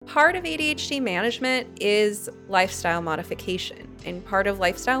part of ADHD management is lifestyle modification. And part of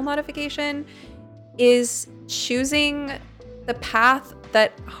lifestyle modification is choosing the path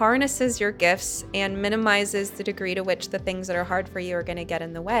that harnesses your gifts and minimizes the degree to which the things that are hard for you are going to get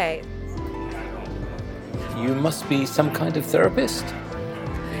in the way. You must be some kind of therapist.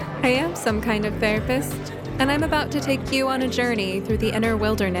 I am some kind of therapist, and I'm about to take you on a journey through the inner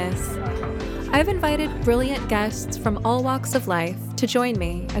wilderness. I've invited brilliant guests from all walks of life to join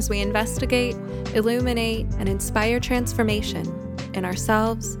me as we investigate, illuminate, and inspire transformation in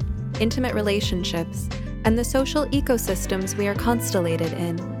ourselves, intimate relationships, and the social ecosystems we are constellated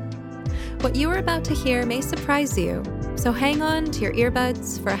in. What you are about to hear may surprise you, so hang on to your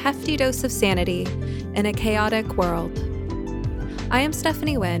earbuds for a hefty dose of sanity in a chaotic world. I am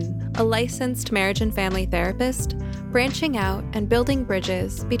Stephanie Nguyen, a licensed marriage and family therapist, branching out and building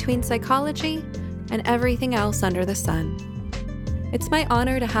bridges between psychology and everything else under the sun. It's my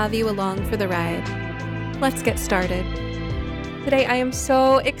honor to have you along for the ride. Let's get started. Today, I am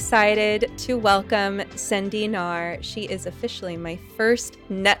so excited to welcome Cindy Ngar. She is officially my first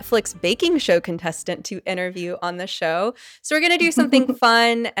Netflix baking show contestant to interview on the show. So we're going to do something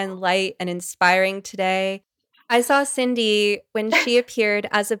fun and light and inspiring today. I saw Cindy when she appeared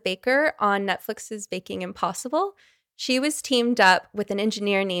as a baker on Netflix's Baking Impossible. She was teamed up with an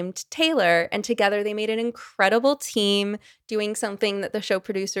engineer named Taylor, and together they made an incredible team doing something that the show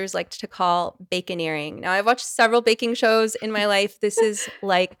producers liked to call baconeering. Now, I've watched several baking shows in my life. This is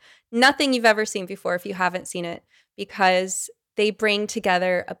like nothing you've ever seen before if you haven't seen it, because they bring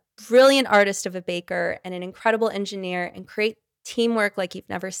together a brilliant artist of a baker and an incredible engineer and create teamwork like you've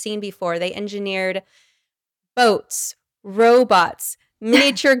never seen before. They engineered boats, robots,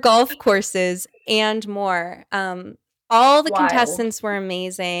 miniature golf courses, and more. All the contestants were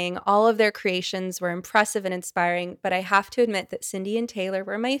amazing. All of their creations were impressive and inspiring. But I have to admit that Cindy and Taylor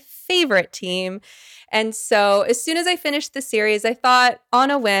were my favorite team. And so as soon as I finished the series, I thought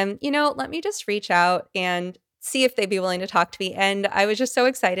on a whim, let me just reach out and see if they'd be willing to talk to me. And I was just so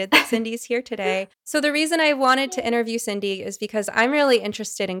excited that Cindy's here today. So the reason I wanted to interview Cindy is because I'm really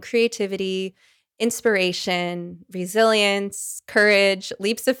interested in creativity, inspiration, resilience, courage,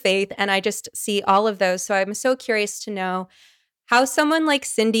 leaps of faith, and I just see all of those. So I'm so curious to know how someone like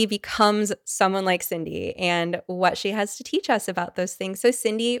Cindy becomes someone like Cindy and what she has to teach us about those things. So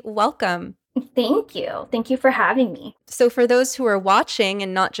Cindy, welcome. Thank you. Thank you for having me. So for those who are watching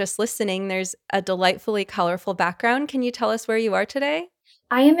and not just listening, there's a delightfully colorful background. Can you tell us where you are today?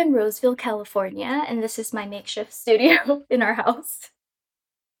 I am in Roseville, California, and this is my makeshift studio in our house.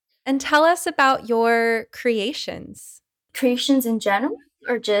 And tell us about your creations. Creations in general,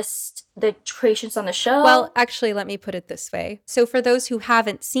 or just the creations on the show? Well, actually, let me put it this way. So for those who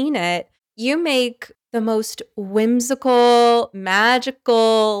haven't seen it, you make the most whimsical,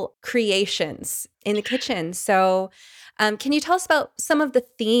 magical creations in the kitchen. So can you tell us about some of the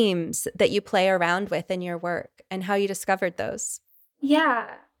themes that you play around with in your work and how you discovered those? Yeah.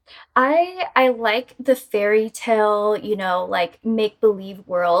 I like the fairy tale, like make-believe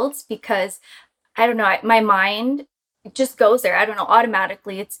worlds, because I don't know, my mind just goes there. I don't know,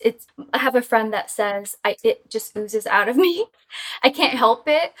 automatically. It's I have a friend that says it just oozes out of me. I can't help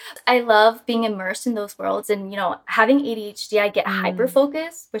it. I love being immersed in those worlds, and having ADHD, I get hyper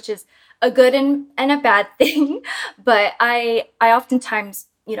focused, which is a good and a bad thing. But I oftentimes,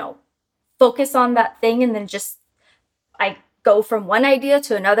 focus on that thing, and then just I go from one idea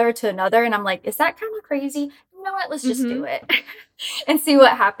to another, and I'm like, is that kind of crazy? You know what? Let's just do it and see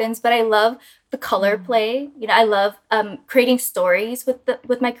what happens. But I love the color play. I love creating stories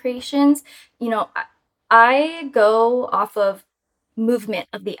with my creations. I go off of movement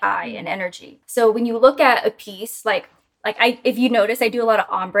of the eye and energy. So when you look at a piece, if you notice, I do a lot of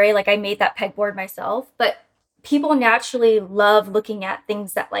ombre. Like I made that pegboard myself, but people naturally love looking at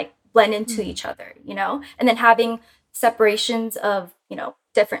things that like blend into each other, and then having separations of,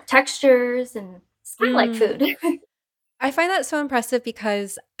 different textures, and it's kind of like food. I find that so impressive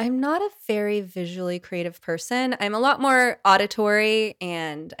because I'm not a very visually creative person. I'm a lot more auditory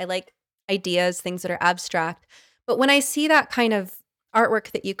and I like ideas, things that are abstract. But when I see that kind of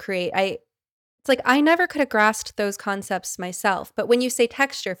artwork that you create, it's like I never could have grasped those concepts myself. But when you say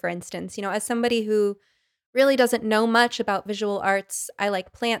texture, for instance, as somebody who really doesn't know much about visual arts, I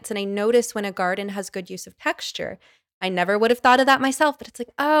like plants and I notice when a garden has good use of texture. I never would have thought of that myself, but it's like,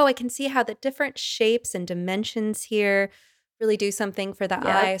 oh, I can see how the different shapes and dimensions here really do something for the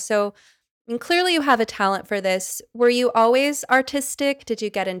eye. So clearly you have a talent for this. Were you always artistic? Did you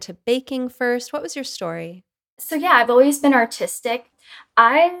get into baking first? What was your story? So yeah, I've always been artistic.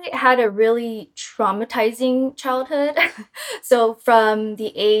 I had a really traumatizing childhood. So from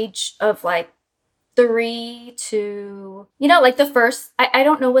the age of like 3 to, like the first, I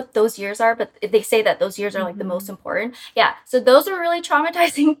don't know what those years are, but they say that those years are like the most Mhm. important. Yeah. So those are really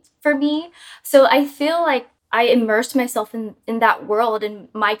traumatizing for me. So I feel like I immersed myself in that world, and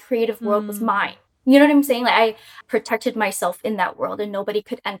my creative world was Mm. mine. You know what I'm saying? Like I protected myself in that world and nobody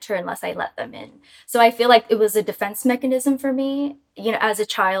could enter unless I let them in. So I feel like it was a defense mechanism for me, as a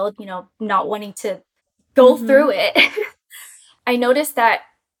child, not wanting to go through Mhm. it. I noticed that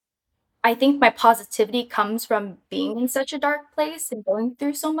I think my positivity comes from being in such a dark place and going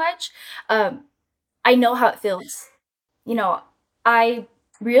through so much. Um, I know how it feels. You know, I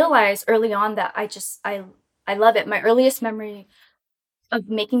realized early on that I love it. My earliest memory of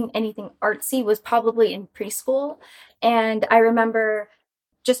making anything artsy was probably in preschool, and I remember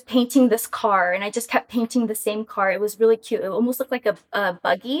just painting this car, and I just kept painting the same car. It was really cute. It almost looked like a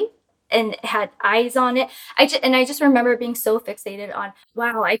buggy and it had eyes on it. I just remember being so fixated on,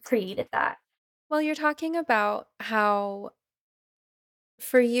 wow, I created that. Well, you're talking about how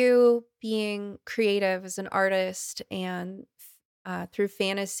for you being creative as an artist and through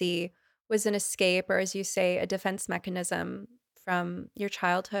fantasy was an escape, or as you say, a defense mechanism from your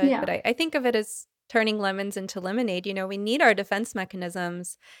childhood. But Yeah. I think of it as turning lemons into lemonade. We need our defense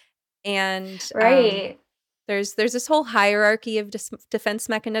mechanisms, and Right. there's this whole hierarchy of defense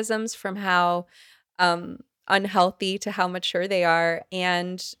mechanisms from how um, unhealthy to how mature they are.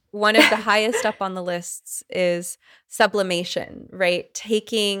 And one of the highest up on the lists is sublimation, right?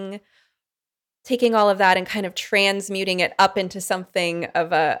 Taking all of that and kind of transmuting it up into something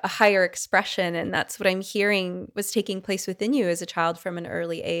of a higher expression. And that's what I'm hearing was taking place within you as a child from an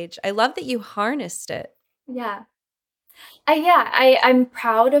early age. I love that you harnessed it. Yeah. I'm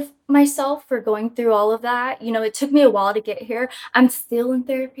proud of myself for going through all of that. It took me a while to get here. I'm still in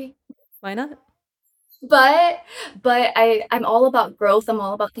therapy. Why not? But I'm all about growth. I'm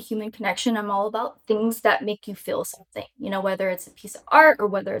all about the human connection. I'm all about things that make you feel something. Whether it's a piece of art or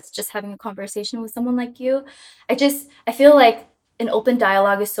whether it's just having a conversation with someone like you. I feel like an open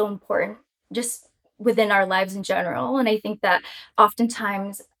dialogue is so important just within our lives in general. And I think that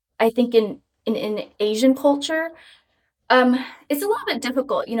oftentimes I think in Asian culture, it's a little bit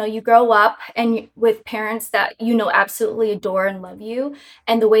difficult. You grow up with parents that absolutely adore and love you,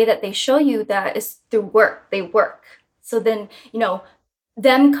 and the way that they show you that is through work. They work. So then,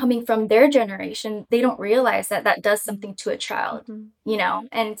 them coming from their generation, they don't realize that that does something to a child, Mhm.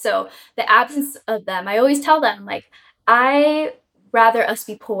 And so the absence of them, I always tell them, like, I rather us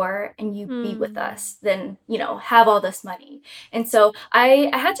be poor and you be with Mm. us than, have all this money. And so I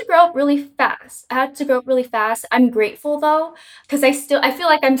had to grow up really fast. I had to grow up really fast. I'm grateful though, because I feel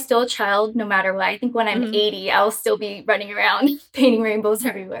like I'm still a child no matter what. I think when I'm Mhm. 80, I'll still be running around painting rainbows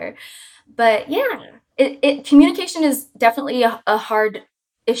everywhere. But yeah, communication is definitely a hard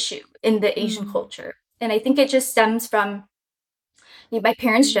issue in the Asian Mm. culture. And I think it just stems from my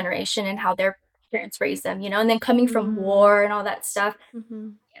parents' generation and how their parents raised them, and then coming from Mm. war and all that stuff.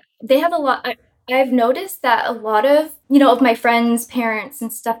 Mhm. They have a lot. I've noticed that a lot of my friends' parents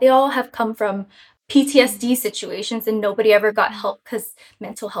and stuff, they all have come from Mm. PTSD situations and nobody ever got Mhm. help because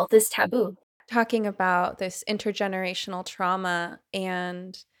mental health is taboo. Talking about this intergenerational trauma,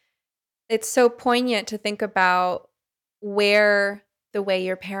 and it's so poignant to think about where the way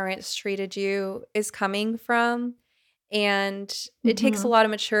your parents treated you is coming from. And it takes a Hmm. lot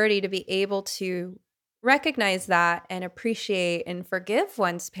of maturity to be able to recognize that and appreciate and forgive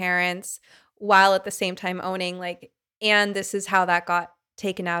one's parents while at the same time owning, like, and this is how that got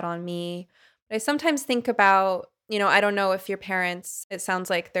taken out on me. But I sometimes think about, I don't know if your parents, it sounds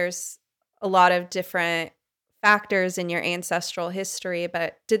like there's a lot of different factors in your ancestral history,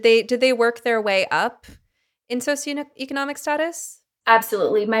 but did they work their way up in socioeconomic status?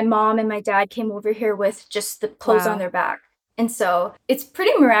 Absolutely. My mom and my dad came over here with just the clothes on Wow. their back. And so it's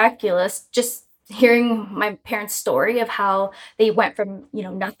pretty miraculous just hearing my parents' story of how they went from,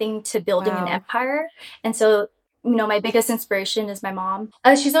 nothing to building an Wow. empire. And so, my biggest inspiration is my mom.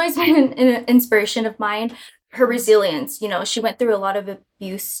 She's always been an inspiration of mine. Her Mhm. resilience, she went through a lot of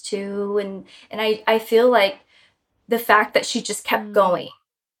abuse too. And I feel like the fact that she just kept Mm. going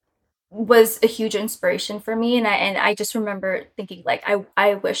was a huge inspiration for me, and I just remember thinking like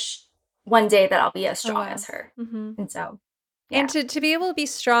I wish one day that I'll be as Oh, strong as wow. her. Mhm. And so, And yeah. to be able to be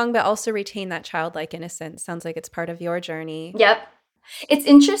strong, but also retain that childlike innocence sounds like it's part of your journey. Yep. It's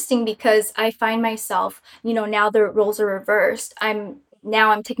interesting because I find myself, now the roles are reversed. I'm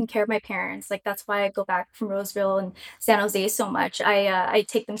now I'm taking care of my parents. Like that's why I go back from Roseville and San Jose so much. I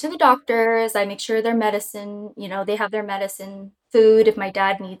take them to the doctors. I make sure their medicine, they have their medicine, food if my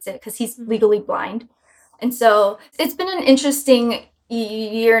dad needs it because he's Mhm. legally blind. And so it's been an interesting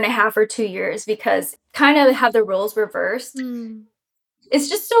year and a half or 2 years because kind of have the roles reversed. Mm. It's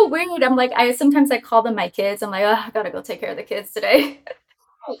just so weird. I'm like, I sometimes I call them my kids. I'm like, oh, I gotta go take care of the kids today.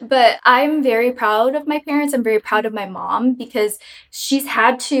 But I'm very proud of my parents. I'm very proud of my mom because she's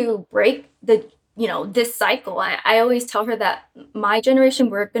had to break this cycle. I always tell her that my generation,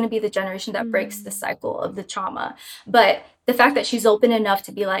 we're going to be the generation that breaks the Mm. cycle of the trauma. But the fact that she's open enough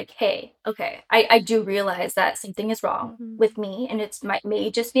to be like, hey, okay, I do realize that something is wrong Mhm. with me and it's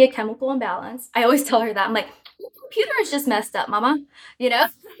may just be a chemical imbalance. I always tell her that. I'm like, your computer is just messed up, mama, you know?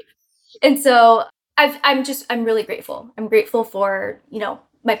 And so I'm really grateful. I'm grateful for,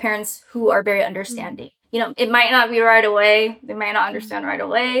 my parents who are very Mm. understanding. It might not be right away. They might not Mm. understand right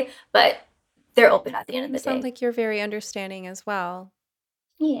away, but they're open at the end of You the sound day. like you're very understanding as well.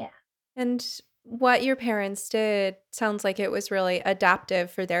 Yeah. And what your parents did sounds like it was really adaptive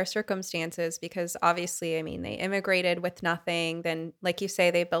for their circumstances because obviously, I mean, they immigrated with nothing. Then, like you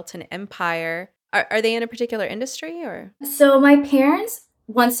say, they built an empire. Are they in a particular industry or? So my parents,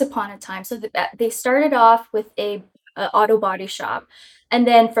 once upon a time, so they started off with a auto body shop, and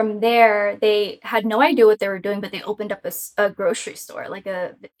then from there they had no idea what they were doing, but they opened up a grocery store, like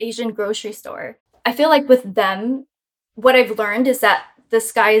a Asian grocery store. I feel like with them, what I've learned is that the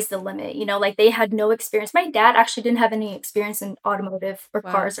sky is the limit. Like they had no experience. My dad actually didn't have any experience in automotive or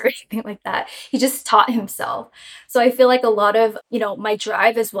Wow. cars or anything like that. He just taught himself. So I feel like a lot of, my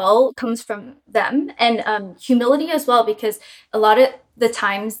drive as well comes from them and humility as well, because a lot of the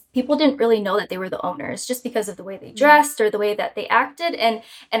times people didn't really know that they were the owners just because of the way they Mm. dressed or the way that they acted. And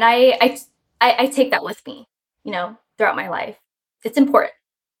I take that with me, throughout my life. It's important.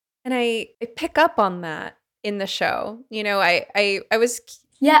 And I pick up on that in the show. I was,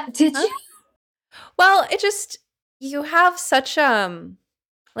 Yeah. Did huh? you? Well, it just, you have such,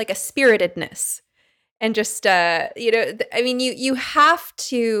 like a spiritedness and just, I mean, you have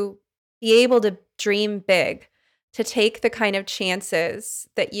to be able to dream big, to take the kind of chances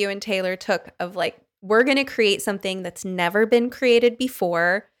that you and Taylor took of like, we're going to create something that's never been created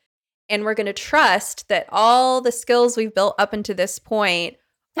before. And we're going to trust that all the skills we've built up into this point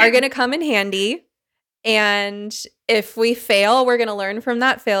are going to come in handy. And if we fail, we're going to learn from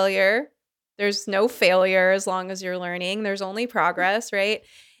that failure. There's no failure as long as you're learning. There's only progress, right?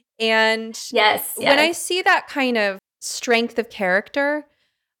 And Yes, when I yes. see that kind of strength of character,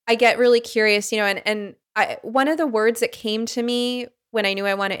 I get really curious, and one of the words that came to me when I knew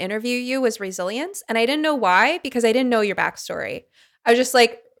I want to interview you was resilience, and I didn't know why because I didn't know your backstory. I was just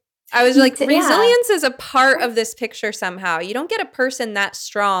like Yeah. resilience is a part of this picture somehow. You don't get a person that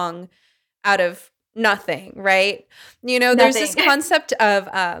strong out of nothing, right? There's this Nothing. concept of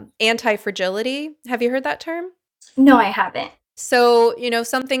anti-fragility. Have you heard that term? No, I haven't. So,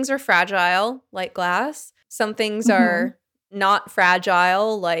 some things are fragile, like glass. Some things Mhm. are not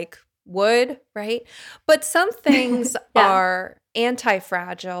fragile, like wood, right? But some things Yeah. are anti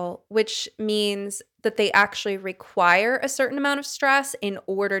fragile, which means that they actually require a certain amount of stress in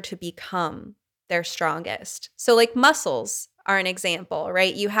order to become their strongest. So, like muscles are an example,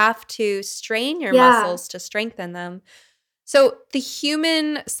 right? You have to strain your Yeah. muscles to strengthen them. So the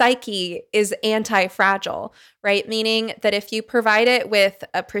human psyche is anti-fragile, right? Meaning that if you provide it with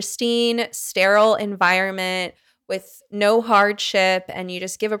a pristine, sterile environment with no hardship and you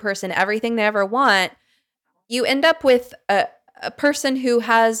just give a person everything they ever want, you end up with a person who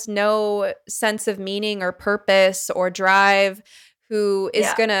has no sense of meaning or purpose or drive, who is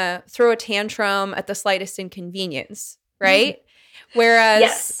Yeah. going to throw a tantrum at the slightest inconvenience, right? Whereas,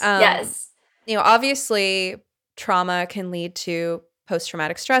 Yes. Yes. obviously, trauma can lead to post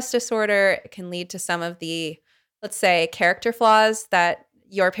traumatic stress disorder. It can lead to some of the, let's say, character flaws that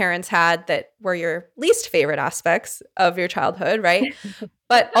your parents had that were your least favorite aspects of your childhood, right?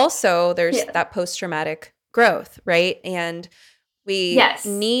 But also, there's Yeah. that post traumatic growth, right? And we Yes.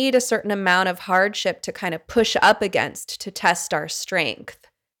 need a certain amount of hardship to kind of push up against to test our strength.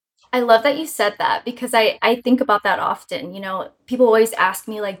 I love that you said that because I think about that often. People always ask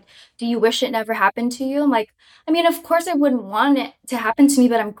me like, "Do you wish it never happened to you?" I'm like, I mean, of course I wouldn't want it to happen to me,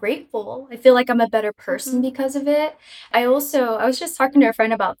 but I'm grateful. I feel like I'm a better person Mhm. because of it. I was just talking to a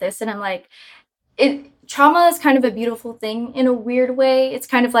friend about this and I'm like, it trauma is kind of a beautiful thing in a weird way. It's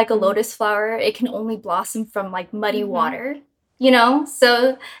kind of like a Mhm. lotus flower. It can only blossom from like muddy Mhm. water,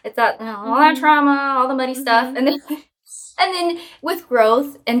 So it's that all that Mhm. trauma, all the muddy stuff, Mhm. and then with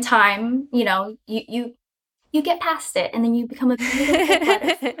growth and time, you you get past it, and then you become a beautiful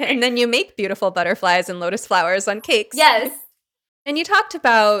butterfly. And then you make beautiful butterflies and lotus flowers on cakes. Yes. And you talked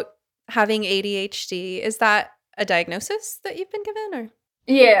about having ADHD. Is that a diagnosis that you've been given, or?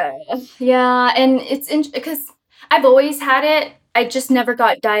 Yeah. Yeah, and it's because I've always had it. I just never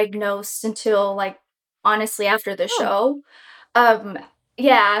got diagnosed until, like, honestly, after the Oh. show. Um,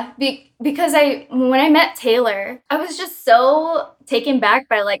 yeah, because when I met Taylor, I was just so taken back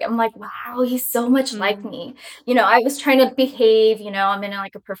by, like, I'm like, wow, he's so much like me. I was trying to behave, I'm in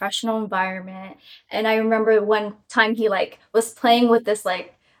like a professional environment. And I remember one time he like was playing with this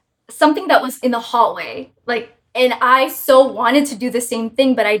like something that was in the hallway, like, and I so wanted to do the same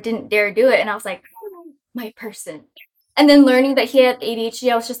thing, but I didn't dare do it. And I was like, oh, my person. And then learning that he had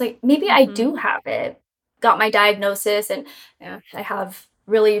ADHD, I was just like, maybe I do have it. Got my diagnosis, and I have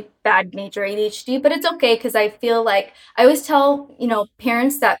really bad major ADHD, but it's okay because I feel like I always tell,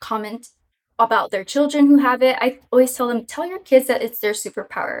 parents that comment about their children who have it, I always tell them, tell your kids that it's their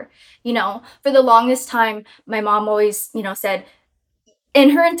superpower. For the longest time, my mom always, said,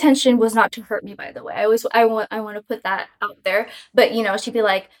 and her intention was not to hurt me, by the way. I want to put that out there. But she'd be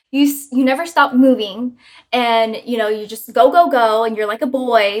like, you never stop moving, and you just go, and you're like a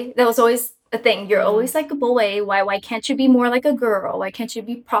boy. That was always a thing. You're always like a boy. Why can't you be more like a girl? Why can't you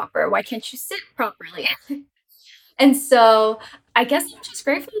be proper? Why can't you sit properly? And so I guess I'm just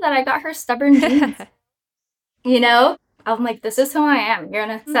grateful that I got her stubborn genes. I'm like, this is who I am. You're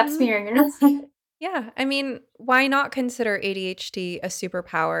gonna accept me or you're not. Yeah. I mean, why not consider ADHD a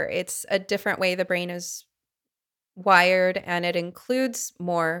superpower? It's a different way the brain is wired, and it includes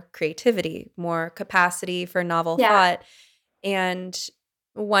more creativity, more capacity for novel Yeah. thought. And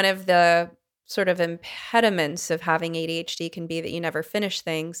one of the sort of impediments of having ADHD can be that you never finish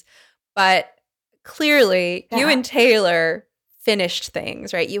things. But clearly, you Yeah. and Taylor finished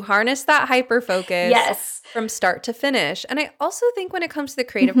things, right? You harnessed that hyper focus Yes. from start to finish. And I also think when it comes to the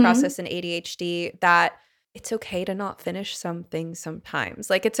creative process in ADHD, that it's okay to not finish some things sometimes.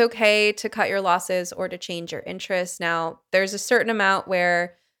 Like, it's okay to cut your losses or to change your interests. Now, there's a certain amount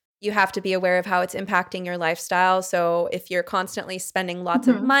where you have to be aware of how it's impacting your lifestyle. So if you're constantly spending lots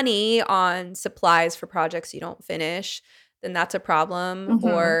of money on supplies for projects you don't finish, then that's a problem.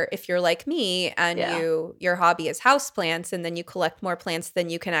 Or if you're like me and your hobby is houseplants, and then you collect more plants than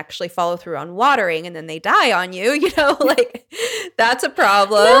you can actually follow through on watering, and then they die on you, like, that's a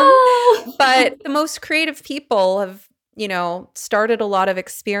problem. No! But the most creative people have, started a lot of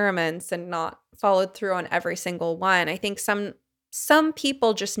experiments and not followed through on every single one. I think some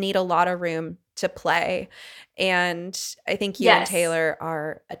people just need a lot of room to play. And I think you and Taylor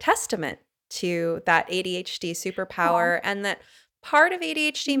are a testament to that ADHD superpower, and that part of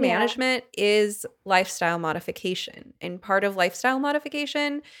ADHD management is lifestyle modification. And part of lifestyle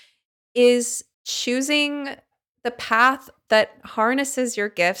modification is choosing the path that harnesses your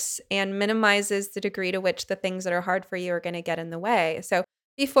gifts and minimizes the degree to which the things that are hard for you are going to get in the way. So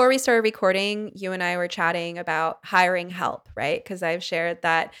before we started recording, you and I were chatting about hiring help, right? Because I've shared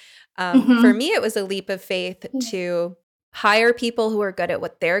that for me, it was a leap of faith to hire people who are good at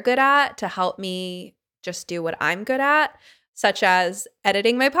what they're good at to help me just do what I'm good at, such as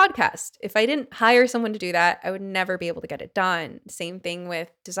editing my podcast. If I didn't hire someone to do that, I would never be able to get it done. Same thing with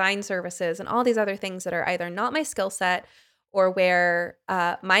design services and all these other things that are either not my skill set or where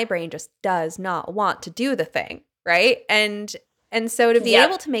my brain just does not want to do the thing, right? And so to be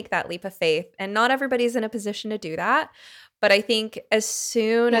able to make that leap of faith, and not everybody's in a position to do that, but I think as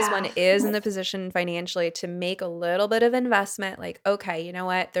soon as one is in the position financially to make a little bit of investment, like, okay, you know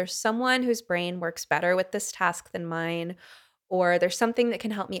what? There's someone whose brain works better with this task than mine, or there's something that can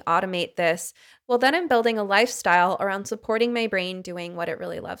help me automate this. Well, then I'm building a lifestyle around supporting my brain doing what it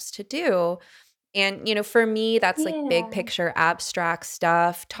really loves to do. And, for me, that's like big picture, abstract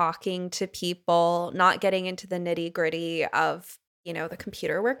stuff, talking to people, not getting into the nitty gritty of the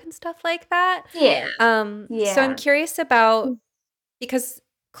computer work and stuff like that. So I'm curious about, because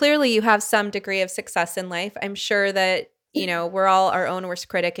clearly you have some degree of success in life. I'm sure that, we're all our own worst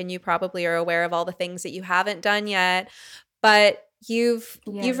critic, and you probably are aware of all the things that you haven't done yet, but you've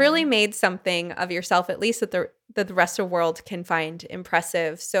really made something of yourself, at least that the rest of the world can find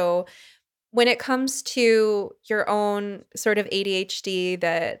impressive. So when it comes to your own sort of ADHD,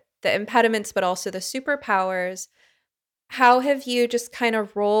 the impediments, but also the superpowers, how have you just kind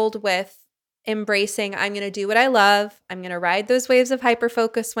of rolled with embracing, I'm going to do what I love, I'm going to ride those waves of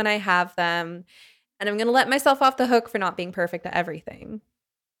hyperfocus when I have them, and I'm going to let myself off the hook for not being perfect at everything?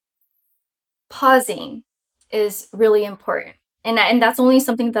 Pausing is really important. And that's only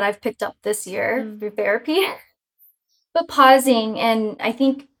something that I've picked up this year through therapy. But pausing, and I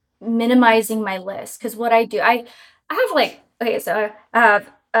think minimizing my list. Because what I do, I have like, okay, so I have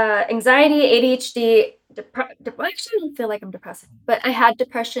anxiety, ADHD, actually, I don't feel like I'm depressed, but I had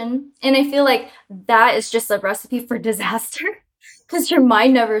depression. And I feel like that is just a recipe for disaster because your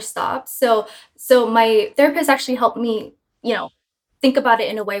mind never stops. So my therapist actually helped me, you know, think about it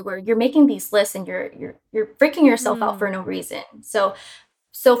in a way where you're making these lists and you're freaking yourself out for Mm. no reason.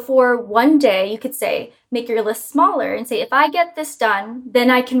 So for one day, you could say, make your list smaller and say, if I get this done, then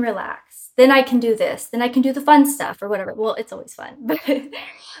I can relax. Then I can do this. Then I can do the fun stuff or whatever. Well, it's always fun,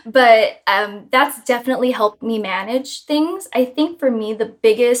 but that's definitely helped me manage things. I think for me, the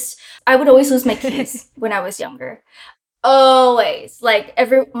biggest, I would always lose my keys when I was younger. Always, like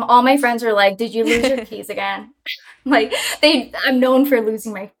all my friends are like, "Did you lose your keys again?" Like I'm known for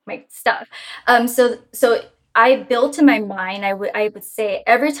losing my stuff. So I built in my mind, I would say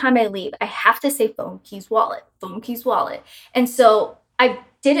every time I leave, I have to say phone, keys, wallet, phone, keys, wallet. And so I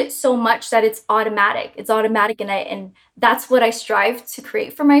did it so much that it's automatic. It's automatic, and that's what I strive to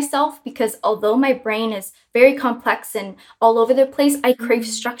create for myself because although my brain is very complex and all over the place, I crave Mhm.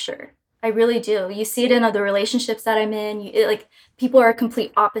 structure. I really do. You see it in other relationships that I'm in. Like people are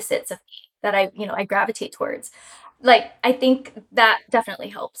complete opposites of me that I gravitate towards. Like I think that definitely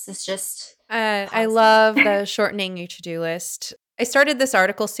helps. It's just I pausing. love the shortening your to-do list. I started this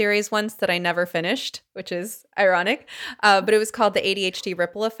article series once that I never finished, which is ironic, but it was called The ADHD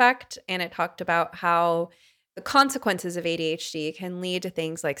Ripple Effect, and it talked about how the consequences of ADHD can lead to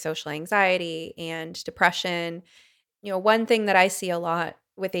things like social anxiety and depression. One thing that I see a lot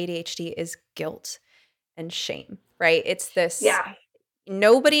with ADHD is guilt and shame, right? It's this Yeah.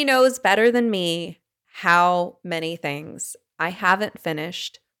 nobody knows better than me how many things I haven't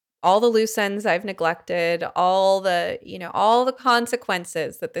finished, all the loose ends I've neglected, all the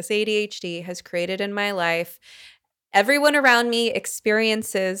consequences that this ADHD has created in my life. Everyone around me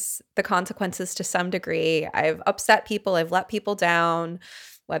experiences the consequences to some degree. I've upset people, I've let people down,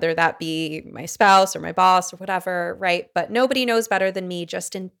 whether that be my spouse or my boss or whatever, right? But nobody knows better than me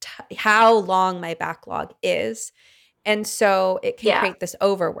just how long my backlog is. And so it can Yeah. create this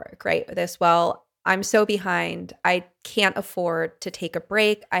overwork, right? Well, I'm so behind. I can't afford to take a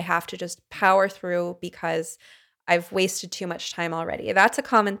break. I have to just power through because I've wasted too much time already. That's a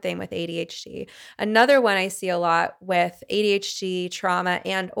common thing with ADHD. Another one I see a lot with ADHD, trauma,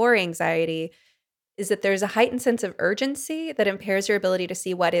 and or anxiety is that there's a heightened sense of urgency that impairs your ability to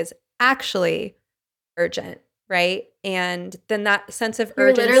see what is actually urgent, right? And then that sense of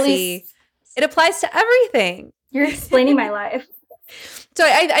You're literally urgency, it applies to everything. you're explaining my life. So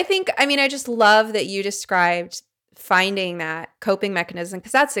I think, I mean, I just love that you described finding that coping mechanism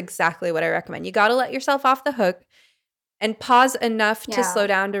because that's exactly what I recommend. You got to let yourself off the hook and pause enough to slow Yeah.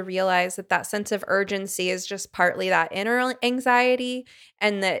 down to realize that that sense of urgency is just partly that inner anxiety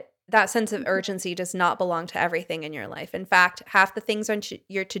and that sense of Mhm. urgency does not belong to everything in your life. In fact, half the things on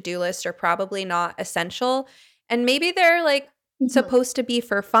your to-do list are probably not essential and maybe they're like Mhm. supposed to be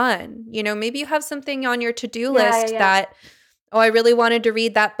for fun. Maybe you have something on your to-do Yeah, yeah, list yeah. that, oh, I really wanted to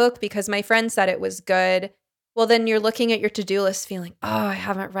read that book because my friend said it was good. Well, then you're looking at your to-do list feeling, "Oh, I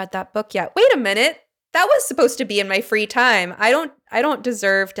haven't read that book yet. Wait a minute. That was supposed to be in my free time. I don't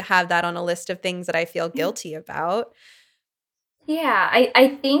deserve to have that on a list of things that I feel guilty about." Yeah,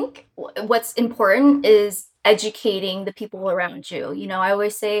 I think what's important is educating the people around you. I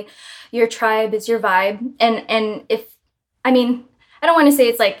always say your tribe is your vibe. And if I mean, I don't want to say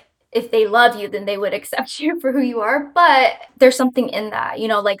it's like if they love you, then they would accept you for who you are, but there's something in that.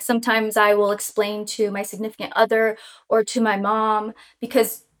 Like sometimes I will explain to my significant other or to my mom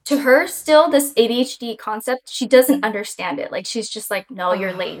because to her still this ADHD concept, she doesn't understand it. Like she's just like, "No,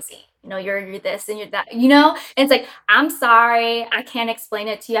 you're Oh, lazy. You're this and you're that." And it's like, I'm sorry, I can't explain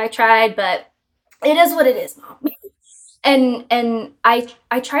it to you. I tried, but it is what it is, mom. And I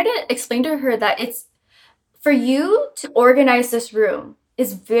try to explain to her that it's for you to organize this room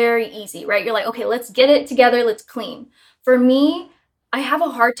is very easy, right? You're like, okay, let's get it together, let's clean. For me, I have a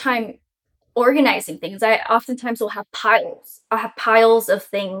hard time organizing things. I oftentimes will have piles. I'll have piles of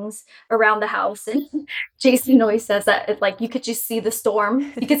things around the house. And Jason always says that like you could just see the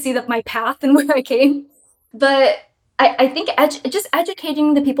storm. You could see my path and where I came. But I think just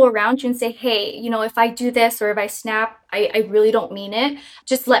educating the people around you and say, hey, if I do this or if I snap, I really don't mean it.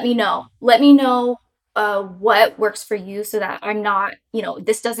 Just let me know. Let me know what works for you so that I'm not,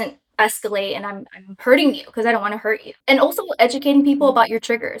 this doesn't escalate and I'm hurting you because I don't want to hurt you. And also educating people mhm, about your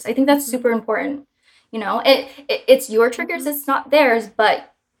triggers. I think that's mhm, super important. It's your triggers, mhm, it's not theirs,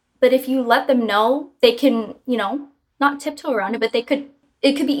 but if you let them know, they can, not tiptoe around it, but they could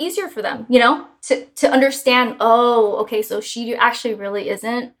it could be easier for them, to understand, oh, okay, so she actually really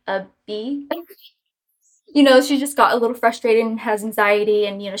isn't a bee. She just got a little frustrated and has anxiety,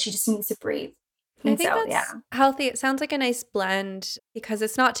 and she just needs to breathe. I And think so, yeah. that's healthy. It sounds like a nice blend because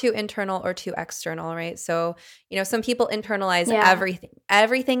it's not too internal or too external, right? So, some people internalize Yeah. everything.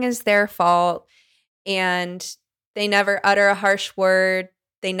 Everything is their fault and they never utter a harsh word.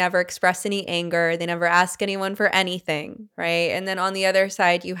 They never express any anger. They never ask anyone for anything, right? And then on the other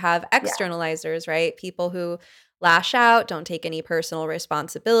side, you have Yeah. externalizers, right? People who lash out, don't take any personal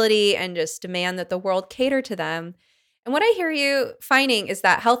responsibility, and just demand that the world cater to them. And what I hear you finding is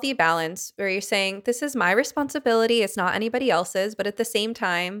that healthy balance where you're saying, this is my responsibility, it's not anybody else's, but at the same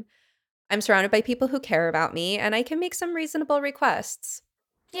time, I'm surrounded by people who care about me and I can make some reasonable requests.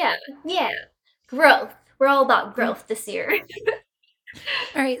 Yeah. Yeah. Growth. We're all about Mhm. growth this year.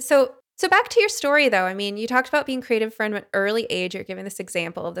 All right. So back to your story though. I mean, you talked about being creative from an early age. You're giving this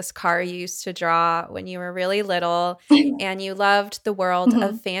example of this car you used to draw when you were really little and you loved the world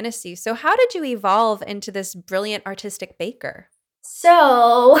of Mhm. fantasy. So how did you evolve into this brilliant artistic baker?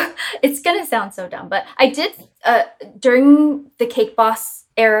 So it's gonna sound so dumb, but I did during the Cake Boss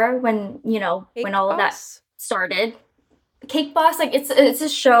era, when Cake all of that boss? started. Cake Boss, like it's a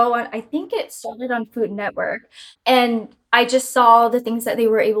show on, I think it started on Food Network, and I just saw the things that they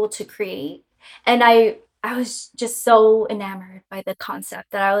were able to create, and I was just so enamored by the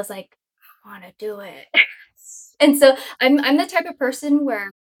concept that I was like, I want to do it. And so I'm the type of person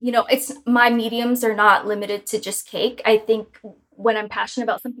where, it's my mediums are not limited to just cake. I think when I'm passionate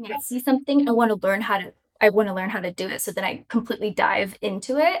about something, I see something, I want to learn how to do it. So then I completely dive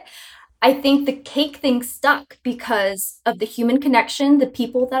into it. I think the cake thing stuck because of the human connection, the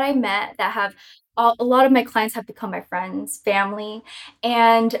people that I met that have a lot of my clients have become my friends, family,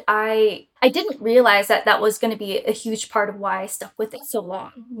 and I didn't realize that that was going to be a huge part of why I stuck with it so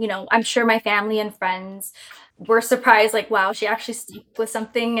long. I'm sure my family and friends were surprised, like, wow, she actually stuck with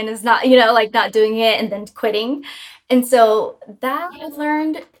something and is not, like not doing it and then quitting. And so that I've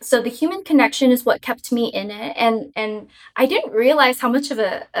learned. So the human connection is what kept me in it, and I didn't realize how much of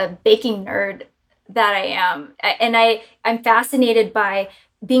a baking nerd that I am. I'm fascinated by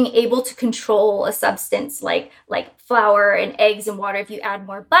being able to control a substance like flour and eggs and water. If you add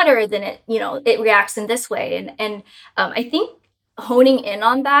more butter, then it reacts in this way. And I think honing in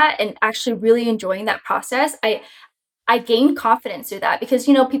on that and actually really enjoying that process, I gained confidence through that because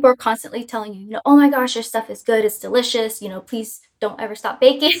people are constantly telling you, oh my gosh, your stuff is good, it's delicious, please don't ever stop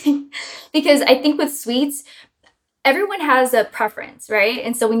baking. Because I think with sweets, everyone has a preference, right?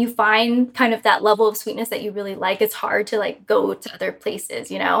 And so when you find kind of that level of sweetness that you really like, it's hard to like go to other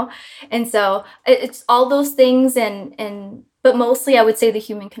places. And so it's all those things, and but mostly I would say the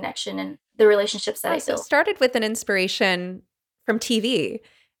human connection and the relationships that Oh, I so it built. started with an inspiration from TV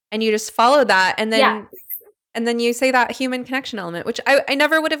and you just followed that Yeah. and then you say that human connection element, which I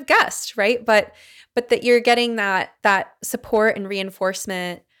never would have guessed, right? But that you're getting that support and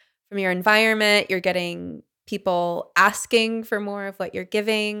reinforcement from your environment, you're getting people asking for more of what you're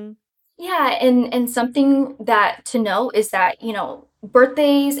giving. Yeah, and something that to know is that,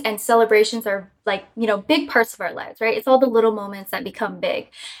 birthdays and celebrations are like, big parts of our lives, right? It's all the little moments that become big.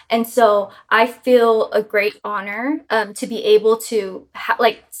 And so I feel a great honor to be able to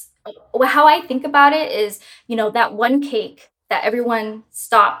how I think about it is, that one cake that everyone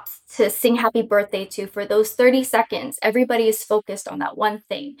stops to sing happy birthday to for those 30 seconds, everybody is focused on that one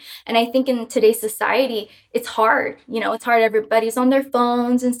thing. And I think in today's society, it's hard. It's hard. Everybody's on their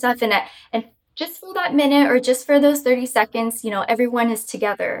phones and stuff. And just for that minute or just for those 30 seconds, everyone is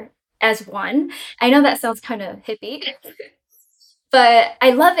together as one. I know that sounds kind of hippie, but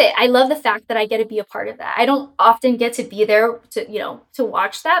I love it. I love the fact that I get to be a part of that. I don't often get to be there to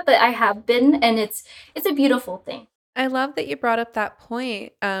watch that, but I have been, and it's a beautiful thing. I love that you brought up that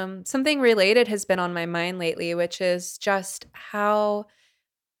point. Something related has been on my mind lately, which is just how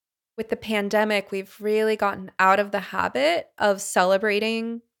with the pandemic, we've really gotten out of the habit of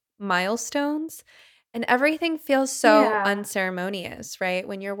celebrating milestones and everything feels so Yeah. unceremonious, right?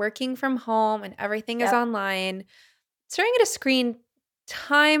 When you're working from home and everything is Yep. online, staring at a screen,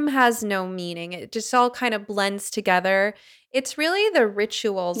 time has no meaning. It just all kind of blends together. It's really the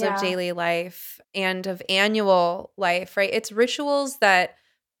rituals of Yeah. daily life and of annual life, right? It's rituals that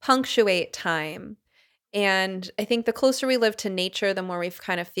punctuate time and I think the closer we live to nature, the more we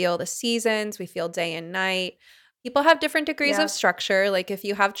kind of feel the seasons, we feel day and night. People have different degrees of Yep. structure. Like if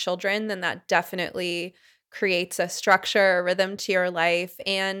you have children, then that definitely creates a structure, a rhythm to your life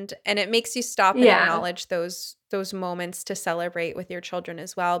and it makes you stop and Yeah. acknowledge those moments to celebrate with your children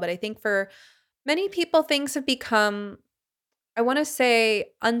as well. But I think for many people things have become I want to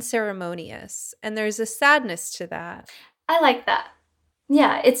say unceremonious, and there's a sadness to that. I like that.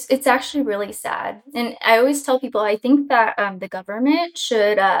 Yeah, it's actually really sad. And I always tell people I think that the government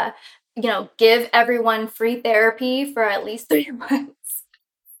should give everyone free therapy for at least 3 months.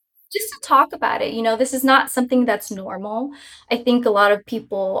 Just to talk about it. This is not something that's normal. I think a lot of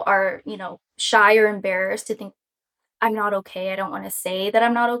people are, shy or embarrassed to think I'm not okay. I don't want to say that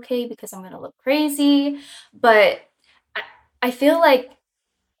I'm not okay because I'm going to look crazy. But I, I feel like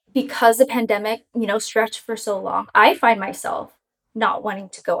because the pandemic, stretched for so long, I find myself not wanting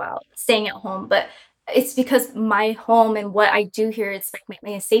to go out, staying at home, but it's because my home and what I do here is like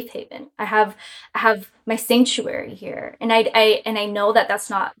my safe haven. I have my sanctuary here, and I know that that's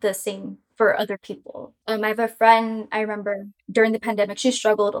not the same for other people. I have a friend. I remember during the pandemic, she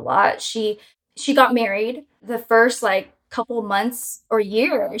struggled a lot. She got married. The first like couple months or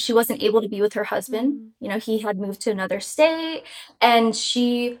year, she wasn't able to be with her husband. Mm. He had moved to another state, and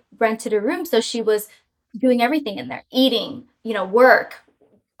she rented a room, so she was doing everything in there, eating, work,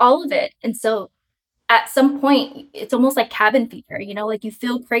 all of it. And so at some point it's almost like cabin fever, like you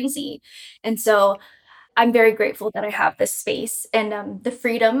feel crazy. And so I'm very grateful that I have this space and the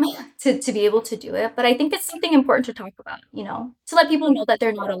freedom to be able to do it. But I think it's something important to talk about, to let people know that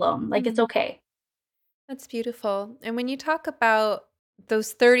they're not alone, like it's Mm. okay. That's beautiful. And when you talk about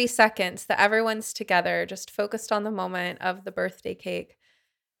those 30 seconds that everyone's together, just focused on the moment of the birthday cake,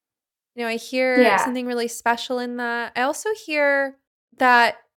 I hear Yeah. something really special in that. I also hear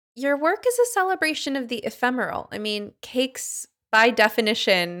that your work is a celebration of the ephemeral. I mean, cakes, by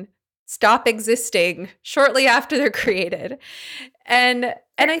definition, stop existing shortly after they're created. And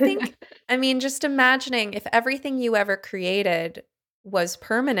I think, I mean, just imagining if everything you ever created was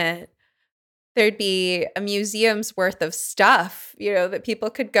permanent, there'd be a museum's worth of stuff, that people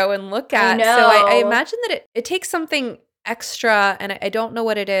could go and look I at. So I know. imagine that it takes something extra, and I don't know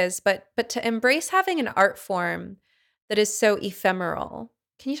what it is, but to embrace having an art form that is so ephemeral.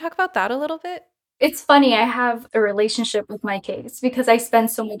 Can you talk about that a little bit? It's funny, I have a relationship with my cakes because I spend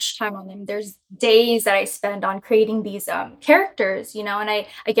so much time on them. There's days that I spend on creating these characters, and I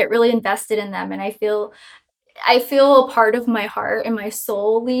get really invested in them, and I feel a part of my heart and my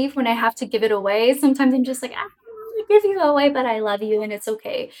soul leave when I have to give it away. Sometimes I'm just like, I don't want to give you away, but I love you and it's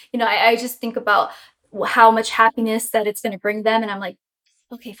okay. I just think about how much happiness that it's going to bring them, and I'm like,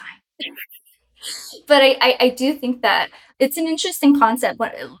 okay, fine. But I do think that it's an interesting concept.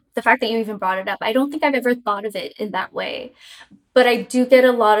 The fact that you even brought it up, I don't think I've ever thought of it in that way. But I do get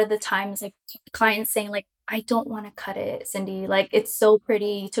a lot of the times, like, clients saying, like, "I don't wanna cut it, Cindy, like, it's so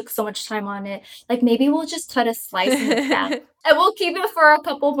pretty, you took so much time on it. Like, maybe we'll just cut a slice in the back, and we'll keep it for a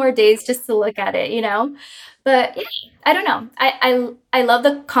couple more days just to look at it," you know? But, yeah, I don't know. I love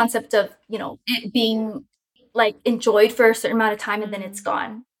the concept of, it being, like, enjoyed for a certain amount of time and then it's Mm.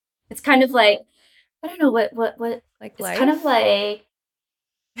 gone. It's kind of like I don't know what Like it's kind of life?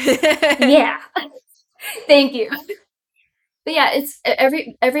 like yeah. Thank you. But yeah, it's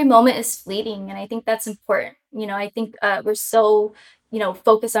every moment is fleeting, and I think that's important. I think we're so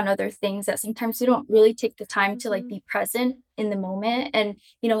focused on other things that sometimes we don't really take the time to like Mhm. be present in the moment, and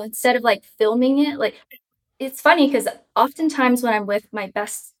instead of like filming it, like it's funny because oftentimes when I'm with my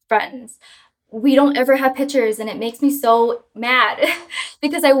best friends, we don't ever have pictures, and it makes me so mad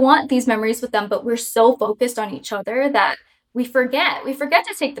because I want these memories with them, but we're so focused on each other that we forget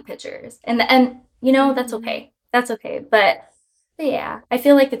to take the pictures, and that's Mhm. okay. That's okay. But yeah, I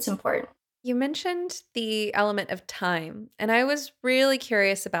feel like it's important. You mentioned the element of time, and I was really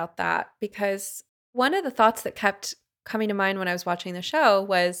curious about that because one of the thoughts that kept coming to mind when I was watching the show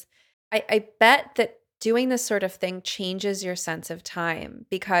was I bet that doing this sort of thing changes your sense of time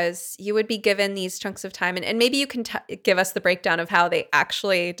because you would be given these chunks of time. And maybe you can give us the breakdown of how they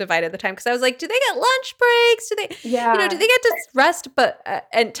actually divided the time. Because I was like, do they get lunch breaks? Do Yeah. they get to rest? But,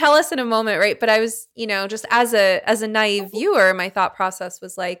 and tell us in a moment, right? But I was, just as a naive viewer, my thought process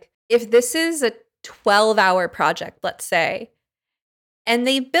was like, if this is a 12-hour project, let's say, and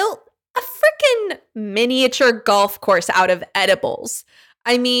they built a freaking miniature golf course out of edibles.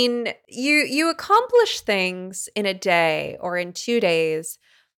 I mean, you accomplish things in a day or in 2 days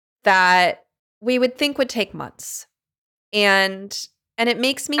that we would think would take months. And and it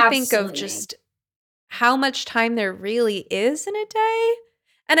makes me think of Absolutely. just how much time there really is in a day.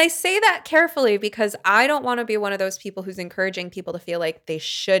 And I say that carefully because I don't want to be one of those people who's encouraging people to feel like they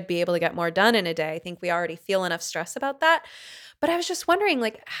should be able to get more done in a day. I think we already feel enough stress about that. But I was just wondering,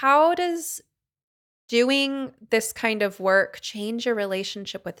 like, how does doing this kind of work change your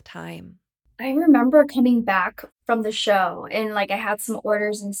relationship with time? I remember coming back from the show and like I had some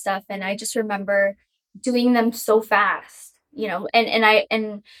orders and stuff, and I just remember doing them so fast.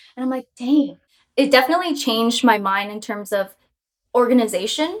 and I'm like, dang, it definitely changed my mind in terms of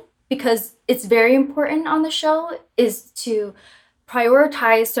organization, because it's very important on the show is to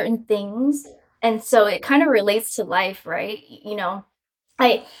prioritize certain things. And so it kind of relates to life, right?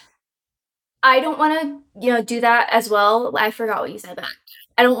 I I don't want to, do that as well. I forgot what you said, but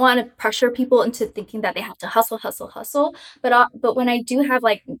I don't want to pressure people into thinking that they have to hustle, hustle, hustle. But when I do have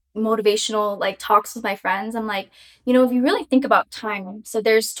like motivational like talks with my friends, I'm like, if you really think about time, so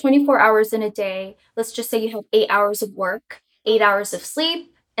there's 24 hours in a day. Let's just say you have 8 hours of work, 8 hours of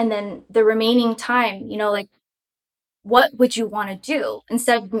sleep, and then the remaining time, like what would you want to do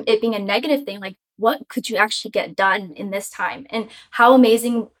instead of it being a negative thing? Like, what could you actually get done in this time? And how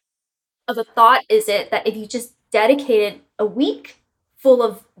amazing of a thought is it that if you just dedicated a week full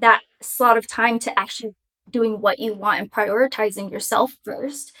of that slot of time to actually doing what you want and prioritizing yourself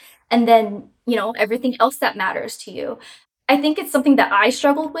first, and then, everything else that matters to you. I think it's something that I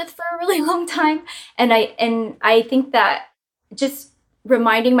struggled with for a really long time. And I think that just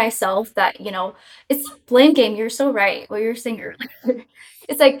reminding myself that, it's a blame game. You're so right. What you're saying earlier.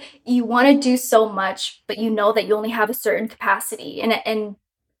 It's like you want to do so much, but you know that you only have a certain capacity. And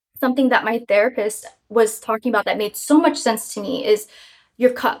something that my therapist was talking about that made so much sense to me is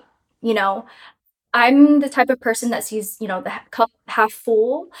your cup. You know, I'm the type of person that sees, the cup half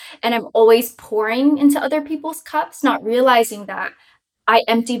full, and I'm always pouring into other people's cups, not realizing that I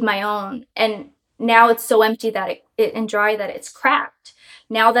emptied my own, and now it's so empty that and dry that it's cracked.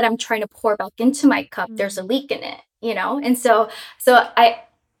 Now that I'm trying to pour back into my cup, there's a leak in it. And so I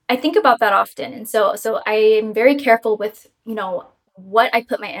think about that often. And so I am very careful with, what I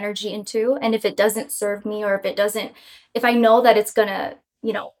put my energy into, and if it doesn't serve me, or if I know that it's gonna,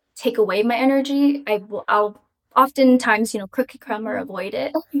 take away my energy, I'll oftentimes, cookie crumb or avoid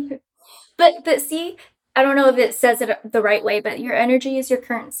it. But see, I don't know if it says it the right way, but your energy is your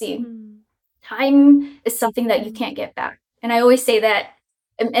currency. Time is something that you can't get back. And I always say that,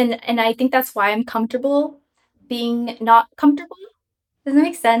 and I think that's why I'm comfortable being not comfortable. Does that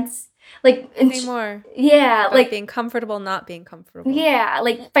make sense? Like, Say more yeah, about like being comfortable, not being comfortable. yeah,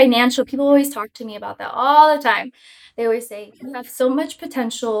 like financial. People always talk to me about that all the time. They always say, "You have so much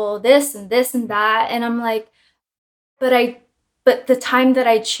potential, this and this and that." And I'm like, but the time that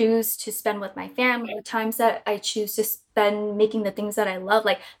I choose to spend with my family, the times that I choose to spend making the things that I love,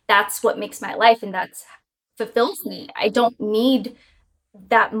 like that's what makes my life, and that's fulfills me. I don't need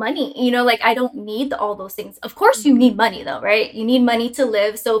that money, like I don't need all those things. Of course you need money though, right? You need money to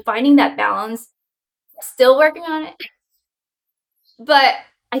live. So finding that balance, still working on it. But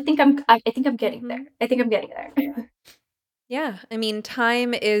I think I'm getting there. I think I'm getting there. Yeah. I mean,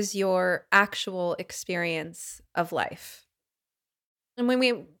 time is your actual experience of life. And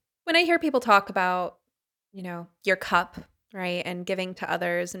when I hear people talk about, your cup, right, and giving to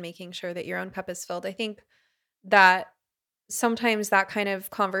others and making sure that your own cup is filled, I think that sometimes that kind of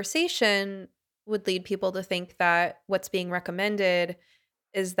conversation would lead people to think that what's being recommended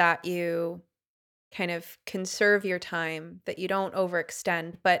is that you kind of conserve your time, that you don't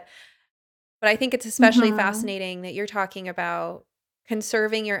overextend. But I think it's especially Mhm. fascinating that you're talking about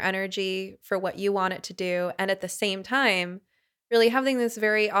conserving your energy for what you want it to do, and at the same time, really having this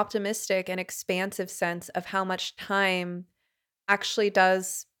very optimistic and expansive sense of how much time actually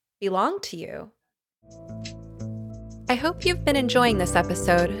does belong to you. I hope you've been enjoying this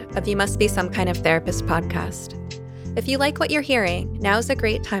episode of You Must Be Some Kind of Therapist podcast. If you like what you're hearing, now's a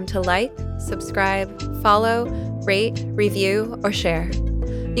great time to like, subscribe, follow, rate, review, or share.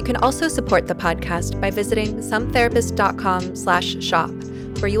 You can also support the podcast by visiting sometherapist.com/shop,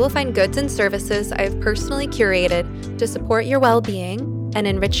 where you will find goods and services I have personally curated to support your well-being and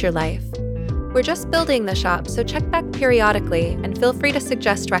enrich your life. We're just building the shop, so check back periodically and feel free to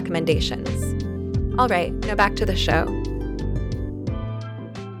suggest recommendations. All right, now back to the show.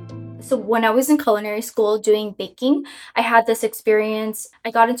 So when I was in culinary school doing baking, I had this experience.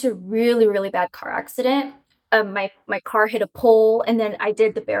 I got into a really, really bad car accident. My car hit a pole, and then I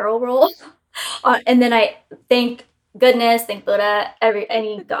did the barrel roll. And then I thank goodness, thank Buddha,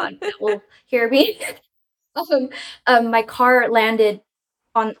 any God that will hear me. um, my car landed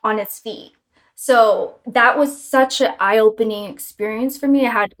on its feet. So that was such an eye-opening experience for me.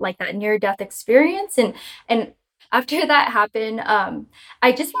 I had like that near-death experience, and after that happened,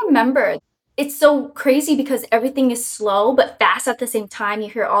 I just remember it's so crazy because everything is slow but fast at the same time. You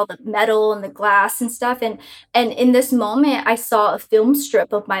hear all the metal and the glass and stuff, and in this moment, I saw a film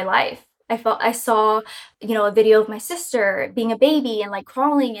strip of my life. I saw, a video of my sister being a baby and like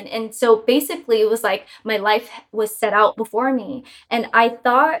crawling, and so basically it was like my life was set out before me, and I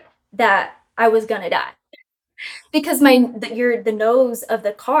thought that I was gonna die. because the nose of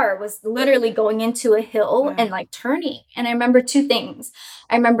the car was literally going into a hill and Wow. like turning. And I remember two things.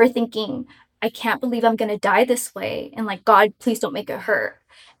 I remember thinking, I can't believe I'm gonna die this way, and like, God, please don't make it hurt.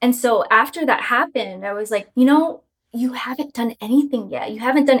 And so after that happened, I was like, you haven't done anything yet. You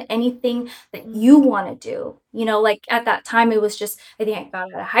haven't done anything that you Mm. want to do. Like at that time, it was just, I think I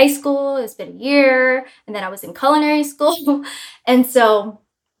got out of high school, it's been a year, and then I was in culinary school. And so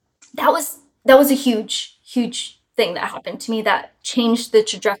that was a huge, huge thing that happened to me that changed the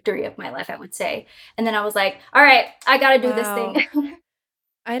trajectory of my life, I would say. And then I was like, all right, I got to do this thing. Wow.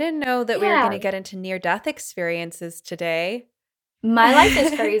 I didn't know that we were going Yeah, to get into near-death experiences today. my life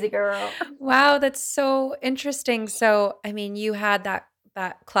is crazy, girl. Wow, that's so interesting. So, I mean, you had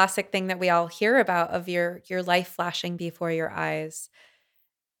that classic thing that we all hear about of your life flashing before your eyes.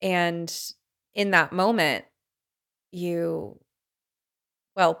 And in that moment, you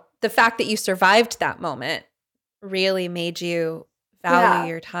well, the fact that you survived that moment really made you value Yeah.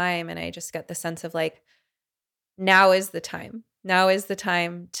 your time, and I just get the sense of like, now is the time. Now is the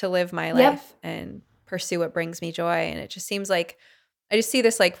time to live my Yep. life and pursue what brings me joy. And it just seems like I just see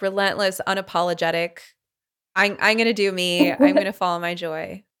this like relentless, unapologetic, I'm gonna do me. I'm gonna follow my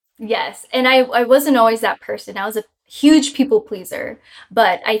joy. Yes, and I wasn't always that person. I was a huge people pleaser,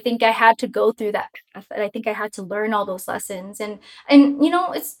 but I think I had to go through that path, and I think I had to learn all those lessons. And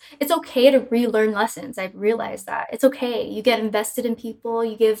it's okay to relearn lessons. I've Mm. realized that it's okay. You get invested in people.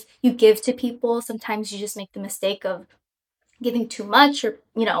 You give to people. Sometimes you just make the mistake of giving too much, or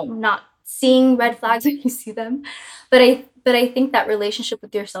not seeing red flags when you see them. But I think that relationship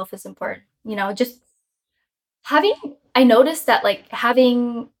with yourself is important. Just having I noticed that, like,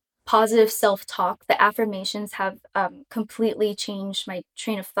 having positive self-talk, the affirmations have, completely changed my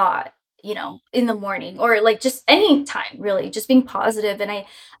train of thought, in the morning, or, like, just any time, really, just being positive. And I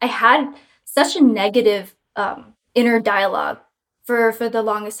had such a negative, inner dialogue for the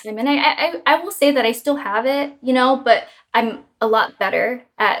longest time. And I will say that I still have it, but I'm a lot better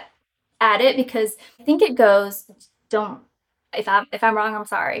at it, because I think it goes, don't if I'm wrong, I'm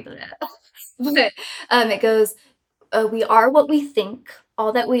sorry, but but, it goes, we are what we think.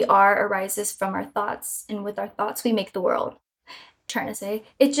 All that we are arises from our thoughts, and with our thoughts, we make the world. Trying to say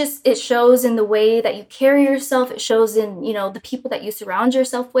it shows in the way that you carry yourself. It shows in the people that you surround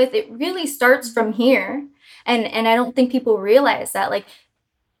yourself with. It really starts from Mhm. here, and I don't think people realize that. Like,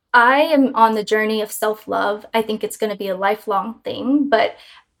 I am on the journey of self love. I think it's going to be a lifelong thing, but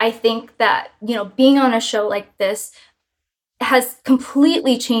I think that being on a show like this has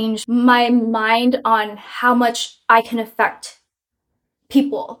completely changed my mind on how much I can affect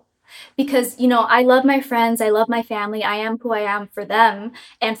people, because I love my friends, I love my family, I am who I am for them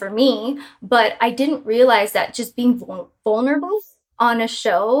and for me. But I didn't realize that just being vulnerable on a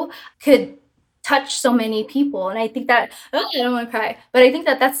show could touch so many people. And I think that, I don't want to cry, but I think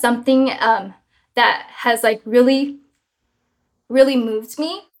that that's something, that has, like, really, really moved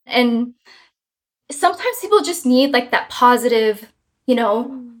me. And sometimes people just need, like, that positive,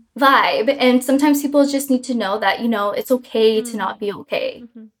 Mm. vibe. And sometimes people just need to know that it's okay to not Mm. be okay.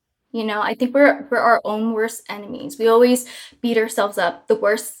 Mhm. I think we're our own worst enemies. We always beat ourselves up the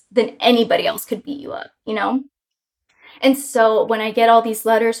worse than anybody else could beat you up. And so when I get all these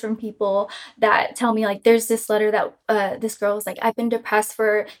letters from people that tell me, like, there's this letter that this girl was like, I've been depressed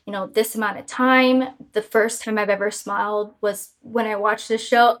for this amount of time. The first time I've ever smiled was when I watched this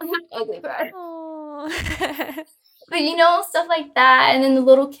show. Ugly cry. Aw. But stuff like that. And then the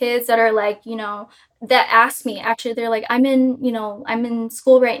little kids that are like, that ask me, actually, they're like, I'm in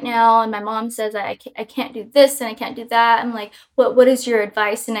school right now, and my mom says that I can't do this and I can't do that. I'm like, what is your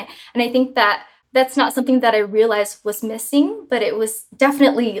advice? And I think that that's not something that I realized was missing, but it was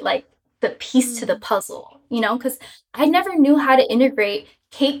definitely like the piece to the Mm. puzzle, because I never knew how to integrate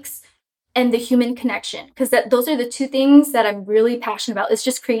cakes and the human connection, because those are the two things that I'm really passionate about. It's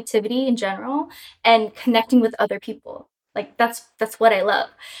just creativity in general and connecting with other people. Like, that's what I love.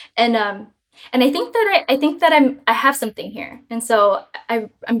 And I think that I have something here. And so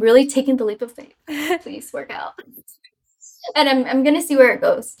I'm really taking the leap of faith. Please work out. And I'm going to see where it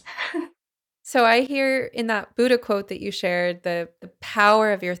goes. So I hear in that Buddha quote that you shared the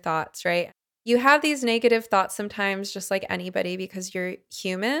power of your thoughts, right? You have these negative thoughts sometimes, just like anybody, because you're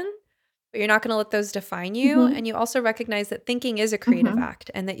human, but you're not going to let those define you. Mhm. And you also recognize that thinking is a creative Mhm.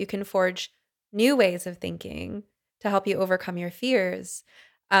 act and that you can forge new ways of thinking to help you overcome your fears.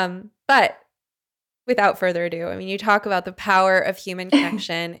 But without further ado, I mean, you talk about the power of human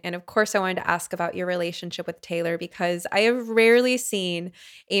connection. And of course, I wanted to ask about your relationship with Taylor because I have rarely seen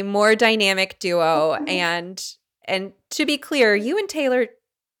a more dynamic duo. And to be clear, you and Taylor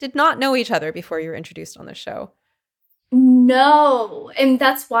did not know each other before you were introduced on the show. No. And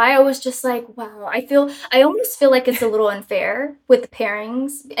that's why I was just like, wow, I almost feel like it's a little unfair with the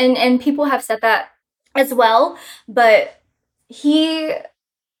pairings. And people have said that as well, but he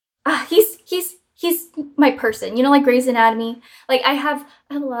he's my person. You know, like Grey's Anatomy. Like I have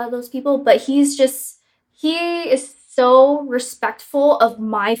a lot of those people, but he is so respectful of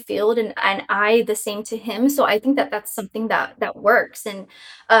my field, and I the same to him. So I think that that's something that works, and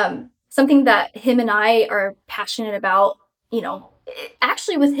something that him and I are passionate about. You know,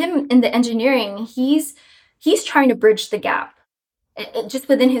 actually with him in the engineering, he's trying to bridge the gap just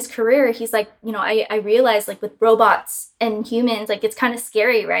within his career. He's like, you know, I realize like with robots and humans, like it's kind of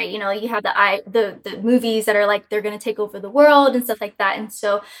scary, right? You know, you have the movies that are like they're going to take over the world and stuff like that. And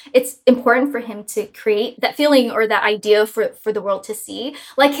so it's important for him to create that feeling or that idea for the world to see.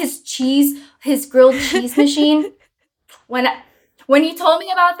 Like his grilled cheese machine. when when he told me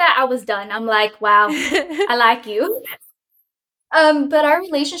about that, I was done. I'm like, wow, I like you. But our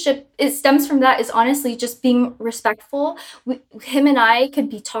relationship, it stems from that, is honestly just being respectful. Him and I could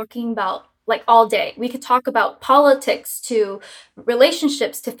be talking about like all day. We could talk about politics to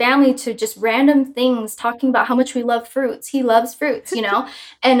relationships to family to just random things, talking about how much we love fruits. He loves fruits, you know?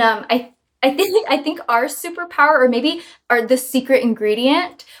 And I think our superpower, or maybe our the secret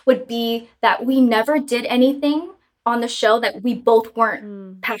ingredient, would be that we never did anything on the show that we both weren't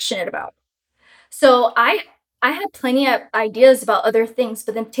Mm. passionate about. So I had plenty of ideas about other things,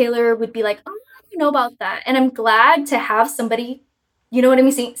 but then Taylor would be like, "Oh, I don't know about that." And I'm glad to have somebody, you know what I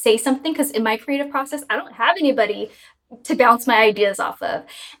mean, say something, because in my creative process, I don't have anybody to bounce my ideas off of.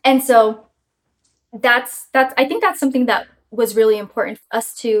 And so that's I think that's something that was really important for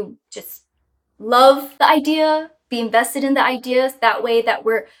us to just love the idea, be invested in the ideas, that way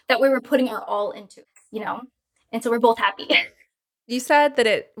we're putting our all into it, you know? And so we're both happy. You said that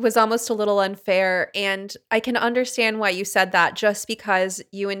it was almost a little unfair, and I can understand why you said that just because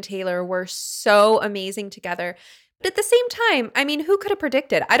you and Taylor were so amazing together. But at the same time, I mean, who could have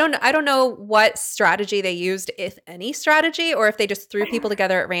predicted? I don't know what strategy they used, if any strategy, or if they just threw people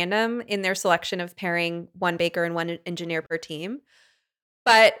together at random in their selection of pairing one baker and one engineer per team.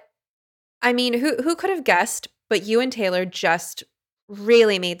 But I mean, who could have guessed? But you and Taylor just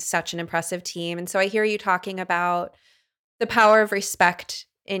really made such an impressive team. And so I hear you talking about the power of respect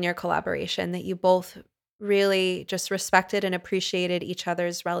in your collaboration, that you both really just respected and appreciated each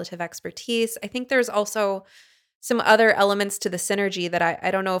other's relative expertise. I think there's also some other elements to the synergy that I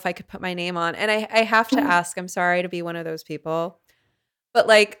don't know if I could put my name on. And I have to ask, I'm sorry to be one of those people, but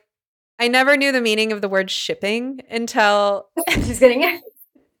like, I never knew the meaning of the word shipping until Just kidding.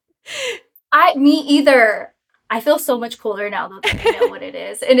 Me either. I feel so much cooler now though that I know what it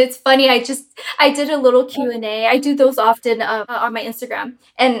is. And it's funny, I did a little Q&A. I do those often on my Instagram.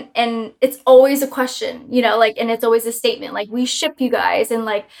 And it's always a question, you know, like, and it's always a statement like, we ship you guys. And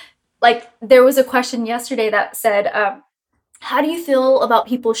like there was a question yesterday that said, how do you feel about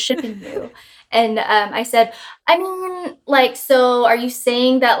people shipping you? And I said, I mean, like, so are you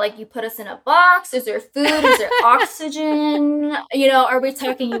saying that like you put us in a box? Is there food? Is there oxygen? You know, are we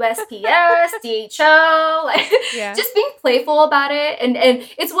talking USPS, DHL? Like, yeah. just being playful about it. And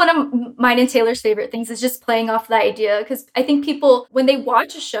it's one of mine and Taylor's favorite things, is just playing off the idea. Because I think people, when they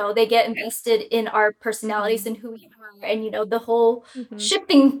watch a show, they get invested in our personalities and who we are. And, you know, the whole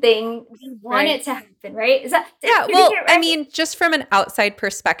shipping thing, we want it to happen, right? Is that, Yeah, did I well, get it right? I mean, just from an outside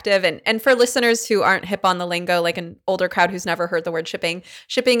perspective, and for listeners who aren't hip on the lingo, like an older crowd who's never heard the word shipping,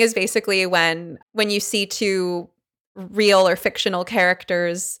 shipping is basically when you see two real or fictional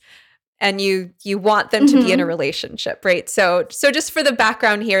characters and you want them to be in a relationship, right? So just for the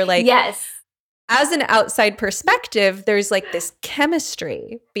background here, like, Yes. as an outside perspective, there's like this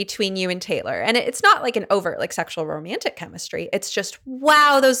chemistry between you and Taylor. And it's not like an overt, like sexual romantic chemistry. It's just,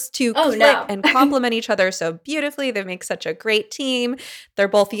 wow, those two Oh, click no. and complement each other so beautifully. They make such a great team. They're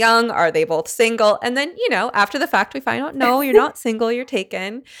both young. Are they both single? And then, you know, after the fact, we find out, no, you're not single, you're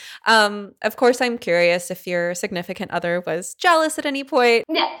taken. Of course, I'm curious if your significant other was jealous at any point.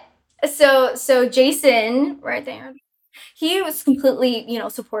 Yeah. So Jason, right there, he was completely, you know,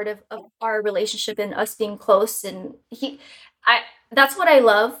 supportive of our relationship and us being close. And I, that's what I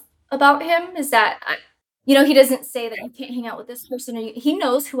love about him, is that, you know, he doesn't say that you can't hang out with this person. He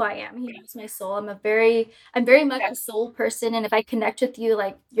knows who I am. He knows my soul. I'm very much a soul person. And if I connect with you,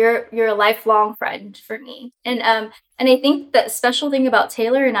 like you're a lifelong friend for me. And I think the special thing about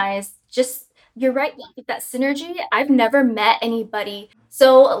Taylor and I is just, you're right, like that synergy. I've never met anybody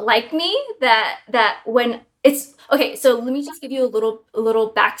so like me that when it's okay. So let me just give you a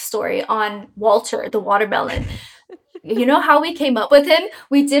little backstory on Walter the watermelon. You know how we came up with him?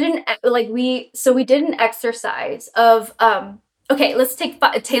 We did an we did an exercise of okay,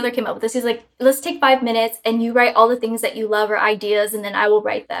 Taylor came up with this. He's like, let's take 5 minutes and you write all the things that you love or ideas, and then I will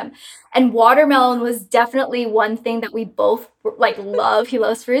write them. And watermelon was definitely one thing that we both like love. He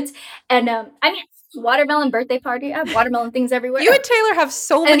loves fruits. And I mean, watermelon birthday party. I have watermelon things everywhere. You and Taylor have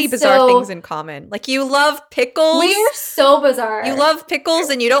so And many bizarre so- things in common. Like you love pickles. We are so bizarre. You love pickles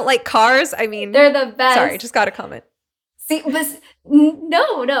and you don't like cars. I mean, They're the best. sorry, just got to comment. See, but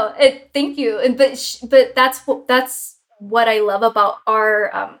no. Thank you. And but that's what I love about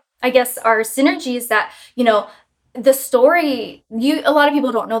our I guess our synergy is that the story. A lot of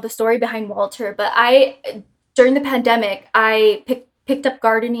people don't know the story behind Walter, but during the pandemic I picked up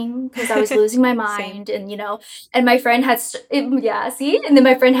gardening because I was losing my mind, and my friend had and then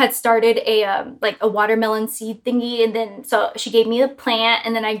my friend had started a like a watermelon seed thingy, and then so she gave me a plant,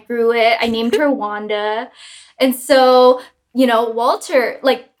 and then I grew it. I named her Wanda. And so, Walter,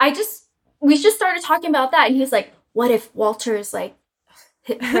 we just started talking about that. And he was like, what if Walter's like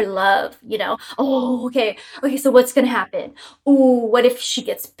her love, Oh, okay. Okay, so what's going to happen? Ooh, what if she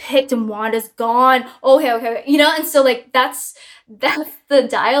gets picked and Wanda's gone? Okay. And so like that's the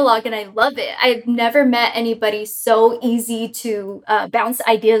dialogue, and I love it. I've never met anybody so easy to bounce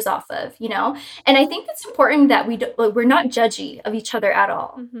ideas off of, And I think it's important that we're not judgy of each other at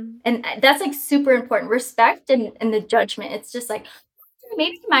all. And that's like super important. Respect and the judgment. It's just like,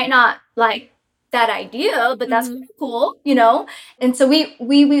 maybe you might not like that idea, but that's pretty cool, And so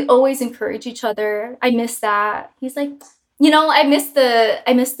we always encourage each other. I miss that. He's like, I miss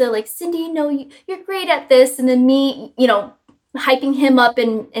the like, Cindy, you're great at this, and then me, hyping him up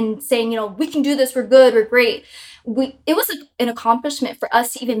and saying, we can do this, we're good, we're great. It was an accomplishment for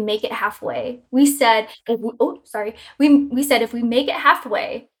us to even make it halfway. We said, we said if we make it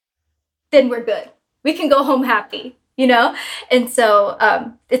halfway, then we're good. We can go home happy, And so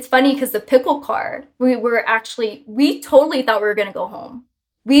it's funny because the pickle car, we totally thought we were gonna go home.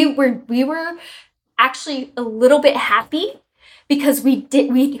 We were actually a little bit happy because we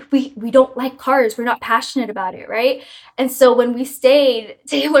don't like cars. We're not passionate about it, right? And so when we stayed,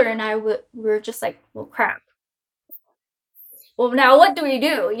 Taylor and I were just like, well, crap. Well, now what do we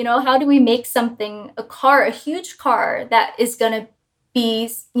do? How do we make something, a huge car that is gonna be,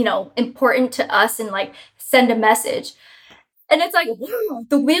 important to us and like send a message? And it's like, wow,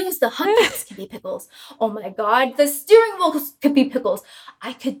 the wheels, the hubcaps can be pickles. Oh my God, the steering wheel could be pickles.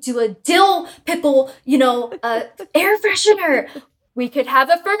 I could do a dill pickle, air freshener. We could have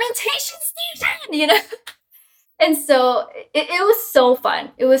a fermentation station, And so it was so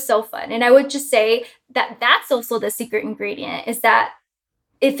fun. It was so fun. And I would just say that that's also the secret ingredient, is that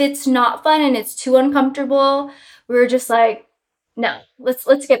if it's not fun and it's too uncomfortable, we're just like, no,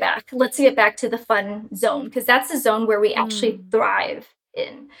 let's get back. Let's get back to the fun zone, because that's the zone where we actually thrive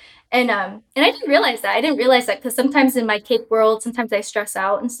in. And I didn't realize that. I didn't realize that because sometimes in my cake world, sometimes I stress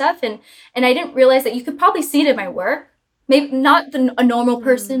out and stuff, and I didn't realize that you could probably see it in my work. Maybe not a normal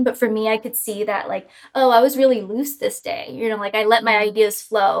person, but for me, I could see that like, oh, I was really loose this day. Like I let my ideas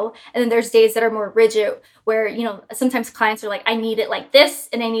flow. And then there's days that are more rigid where, sometimes clients are like, I need it like this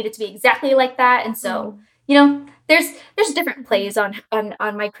and I need it to be exactly like that. And so, there's different plays on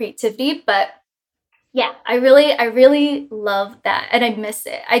my creativity, but yeah, I really love that. And I miss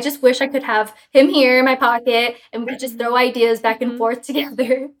it. I just wish I could have him here in my pocket and we could just throw ideas back and forth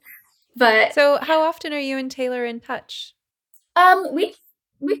together. But so how often are you and Taylor in touch? We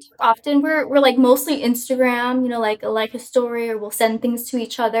talk often. We're like mostly Instagram, like a story, or we'll send things to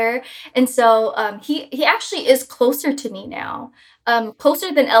each other. And so he actually is closer to me now.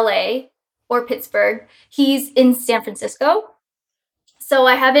 Closer than LA or Pittsburgh. He's in San Francisco. So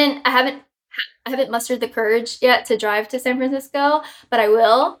I haven't mustered the courage yet to drive to San Francisco, but I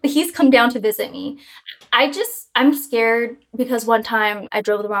will. But he's come down to visit me. I'm scared because one time I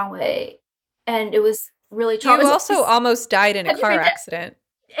drove the wrong way and it was really traumatizing. You also almost died in a car accident.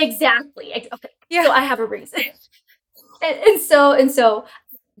 Exactly. Okay. Yeah. So I have a reason. and so I'm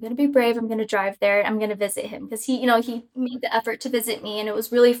going to be brave. I'm going to drive there. I'm going to visit him because he made the effort to visit me, and it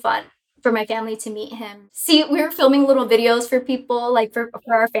was really fun for my family to meet him. See, we were filming little videos for people, like for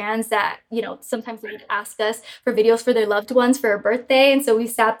our fans that, sometimes they would ask us for videos for their loved ones for a birthday. And so we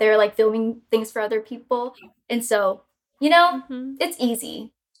sat there like filming things for other people. And so, it's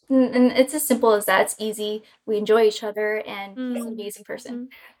easy. And it's as simple as that. It's easy. We enjoy each other, and he's an amazing person.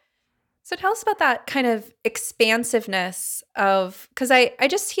 So tell us about that kind of expansiveness of, because I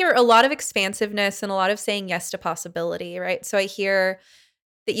just hear a lot of expansiveness and a lot of saying yes to possibility, right? So I hear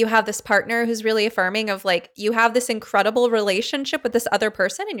that you have this partner who's really affirming of like, you have this incredible relationship with this other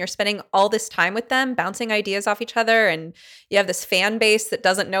person and you're spending all this time with them, bouncing ideas off each other. And you have this fan base that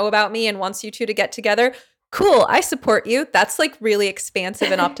doesn't know about me and wants you two to get together. Cool. I support you. That's like really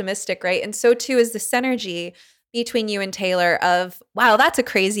expansive and optimistic, right? And so too is the synergy between you and Taylor of, wow, that's a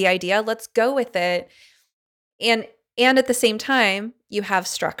crazy idea. Let's go with it. And at the same time, you have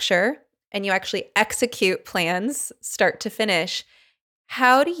structure and you actually execute plans start to finish.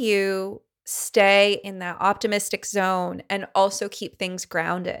 How do you stay in that optimistic zone and also keep things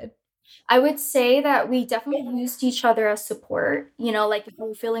grounded? I would say that we definitely used each other as support. Like if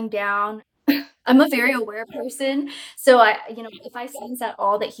we're feeling down, I'm a very aware person. So if I sense at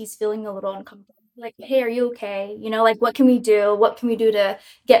all that he's feeling a little uncomfortable, like, hey, are you okay? Like what can we do? What can we do to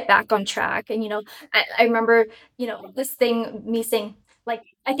get back on track? And I remember, this thing me saying, like,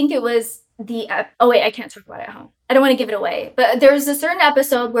 I think it was oh wait, I can't talk about it, huh? I don't want to give it away. But there was a certain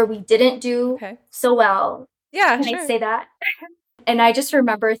episode where we didn't do Okay. so well. Yeah, Can sure. I say that? And I just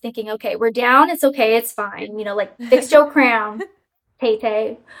remember thinking, okay, we're down. It's okay. It's fine. Like fix your crown, Tay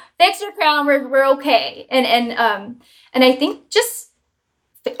Tay. Fix your crown. We're okay. And I think just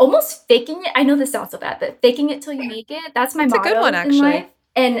almost faking it. I know this sounds so bad, but faking it till you make it. That's my It's a good one, motto in life.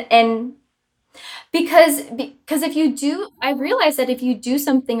 actually. And because if you do, I realize that if you do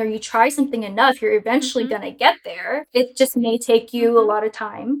something or you try something enough, you're eventually Mhm. gonna get there. It just may take you a Mhm. lot of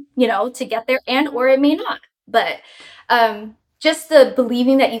time, to get there, and Mhm. or it may not. But just the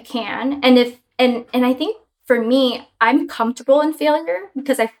believing that you can, and if and I think for me, I'm comfortable in failure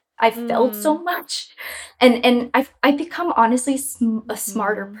because I've failed so Mm. much, and I've become honestly a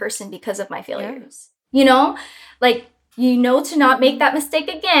smarter Mhm. person because of my Yeah. failures. Like to not make Mhm. that mistake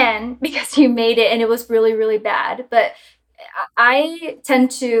again because you made it and it was really, really bad. But I tend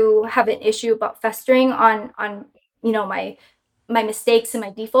to have an issue about festering on my mistakes and my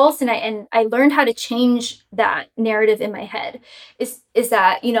defaults, and I learned how to change that narrative in my head. Is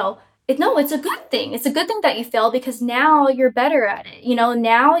that no, it's a good thing. It's a good thing that you fail because now you're better at it.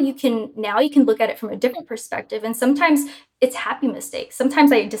 Now you can look at it from a different perspective, and sometimes it's happy mistakes.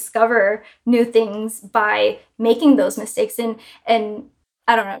 Sometimes I discover new things by making those mistakes, and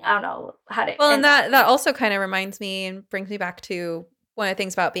I don't know how to Well, and end that. that also kind of reminds me and brings me back to one of the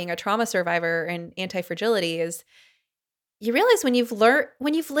things about being a trauma survivor and anti-fragility is you realize when you've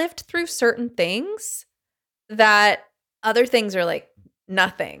lived through certain things that other things are like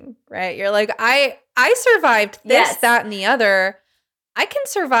nothing, right? You're like, I survived this, Yes. that, and the other. I can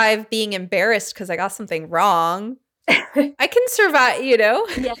survive being embarrassed because I got something wrong. I can survive, you know?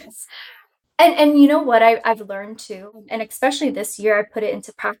 Yes. And you know what I've learned too, and especially this year I put it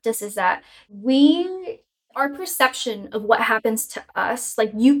into practice, is that our perception of what happens to us,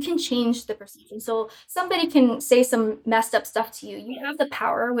 like you can change the perception. So somebody can say some messed up stuff to you. You have the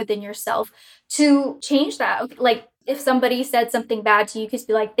power within yourself to change that. Okay, like if somebody said something bad to you, you could just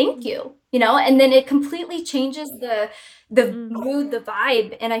be like, thank Mm, you, and then it completely changes the mm, mood, the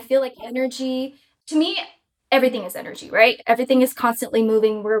vibe. And I feel like energy, to me, everything is energy, right? Everything is constantly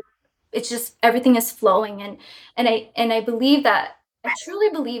moving. It's just everything is flowing, and I believe that, I truly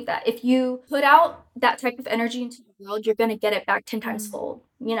believe that if you put out that type of energy into the world, you're going to get it back 10 times mm, fold.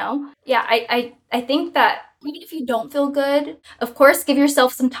 Yeah, I think that even if you don't feel good, of course give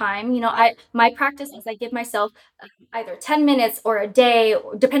yourself some time. I my practice is I give myself either 10 minutes or a day,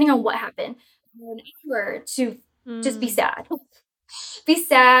 depending on what happened, or an hour to just be mm, sad. Be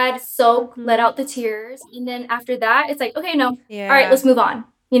sad, soak, let mhm. out the tears, and then after that, it's like, okay, no, all right, Yeah. let's move on.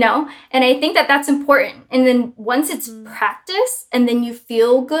 And I think that that's important. And then once it's Mhm. practice, and then you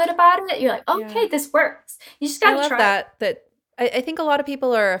feel good about it, you're like, Yeah. okay, this works. You just I gotta love try it. that I think a lot of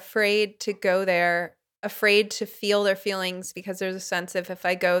people are afraid to go there, afraid to feel their feelings because there's a sense of if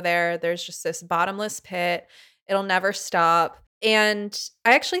I go there, there's just this bottomless pit. It'll never stop. And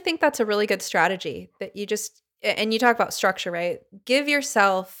I actually think that's a really good strategy that you just and you talk about structure, right? Give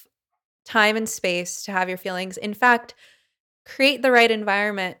yourself time and space to have your feelings. In fact, create the right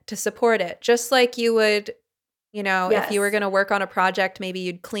environment to support it. Just like you would, if you were Yes. gonna work on a project, maybe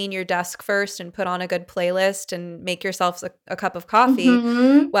you'd clean your desk first and put on a good playlist and make yourself a cup of coffee.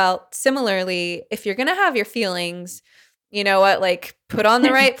 Mm-hmm. Well, similarly, if you're gonna have your feelings, you know what? Like, put on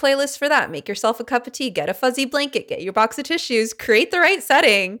the right playlist for that. Make yourself a cup of tea, get a fuzzy blanket, get your box of tissues, create the right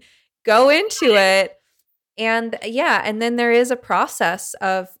setting, go into it. And yeah, and then there is a process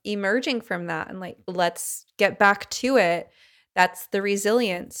of emerging from that and like, let's get back to it. That's the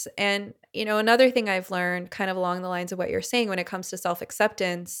resilience. And, another thing I've learned kind of along the lines of what you're saying when it comes to self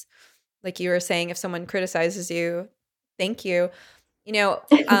acceptance, like you were saying, if someone criticizes you, thank you. You know,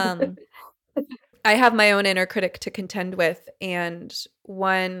 um, I have my own inner critic to contend with. And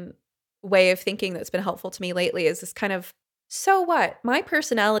one way of thinking that's been helpful to me lately is this kind of, so what? My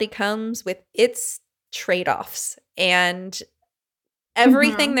personality comes with its trade-offs, and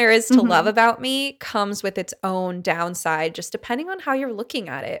everything Mm-hmm. there is to love Mm-hmm. about me comes with its own downside, just depending on how you're looking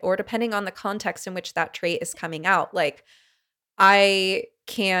at it or depending on the context in which that trait is coming out. Like, I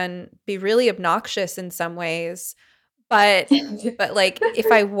can be really obnoxious in some ways, but like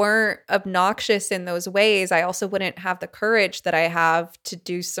if I weren't obnoxious in those ways, I also wouldn't have the courage that I have to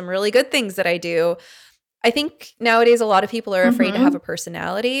do some really good things that I do. I think nowadays a lot of people are afraid to have Mm-hmm. a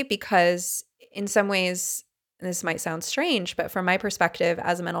personality because in some ways, and this might sound strange, but from my perspective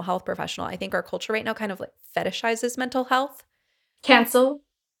as a mental health professional, I think our culture right now kind of like fetishizes mental health. Cancel.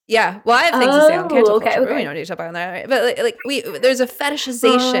 Yeah, well, I have things to say on Oh, cancel okay, culture, but we okay. don't need to talk about that. Right? But there's a Uh,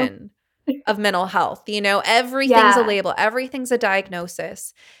 fetishization of mental health. Everything's a yeah, label, everything's a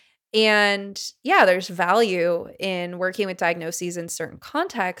diagnosis. And yeah, there's value in working with diagnoses in certain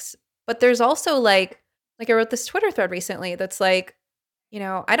contexts, but there's also like I wrote this Twitter thread recently that's like,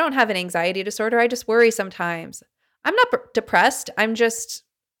 I don't have an anxiety disorder. I just worry sometimes. I'm not depressed. I'm just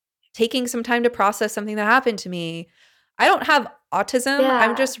taking some time to process something that happened to me. I don't have autism.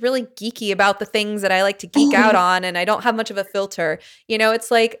 I'm yeah, just really geeky about the things that I like to geek out on, and I don't have much of a filter. It's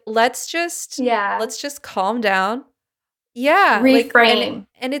like yeah. let's just calm down. Yeah, like Reframe.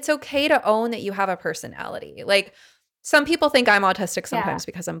 and it's okay to own that you have a personality. Like some people think I'm autistic Yeah, sometimes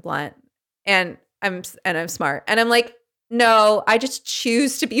because I'm blunt and I'm smart. And I'm like, "No, I just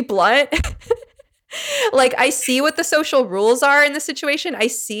choose to be blunt." Like I see what the social rules are in the situation. I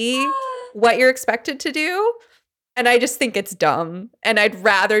see what you're expected to do, and I just think it's dumb. And I'd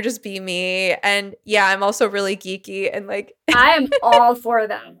rather just be me. And yeah, I'm also really geeky and like I am all for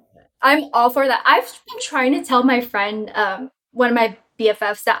that. I'm all for that. I've been trying to tell my friend, one of my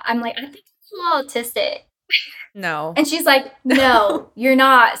BFFs, that I'm like, I think I'm a little autistic. no. And she's like, no, you're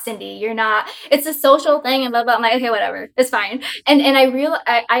not, Cindy. You're not. It's a social thing and blah blah. I'm like, okay, whatever. It's fine. And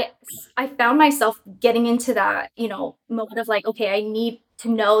I found myself getting into that, mode of like, okay, I need to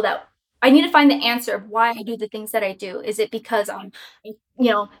know that I need to find the answer of why I do the things that I do. Is it because I'm,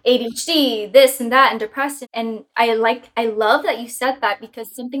 ADHD, this and that, and depressed? And I love that you said that,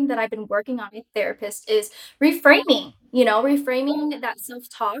 because something that I've been working on with therapist is reframing, reframing that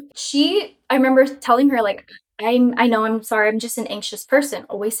self-talk. I remember telling her, like, I know, I'm sorry, I'm just an anxious person,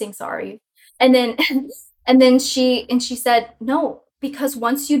 always saying sorry. And then and she said, "No, because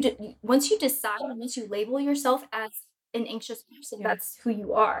once you decide, and once you label yourself as an anxious person, Yeah. that's who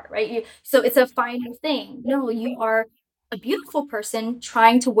you are, right? So it's a final thing. No, you are a beautiful person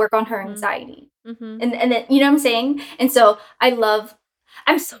trying to work on her Mhm. anxiety." Mhm. And then, you know what I'm saying? And so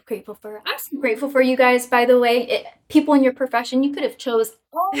I'm so grateful for you guys, by the way. People in your profession, you could have chose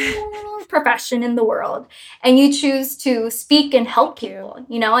any profession in the world, and you choose to speak and help Thank you.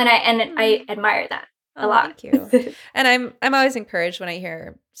 people, and I Mm. admire that a Oh, lot. thank you. And I'm always encouraged when I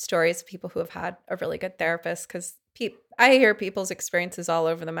hear stories of people who have had a really good therapist because I hear people's experiences all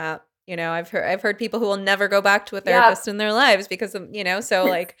over the map. I've heard people who will never go back to a Yeah. therapist in their lives because of, so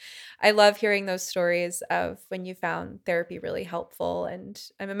like I love hearing those stories of when you found therapy really helpful. And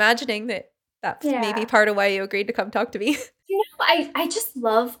I'm imagining that that's maybe Yeah. part of why you agreed to come talk to me. I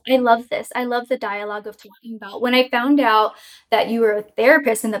love this. I love the dialogue of talking about when I found out that you were a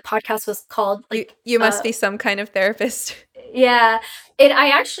therapist and the podcast was called You like, you must be some kind of therapist. yeah, I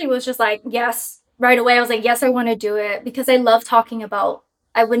actually was just like, yes, right away. I was like, yes, I want to do it, because I love talking about,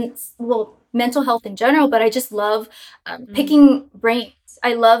 I wouldn't, well, mental health in general, but I just love, Mm, picking brains.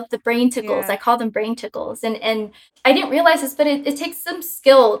 I love the brain tickles. I yeah. call them brain tickles. And I didn't realize this, but it takes some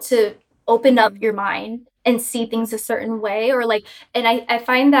skill to open up Mhm. your mind and see things Mhm. a certain way, or like, and I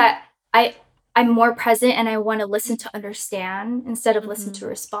find that I, I'm more present, and I want to listen to understand instead of listen to Mhm.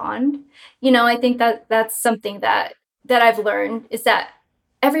 respond. I think that that's something that I've learned, is that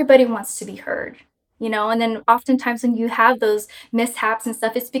everybody wants to be heard, and then oftentimes when you have those mishaps and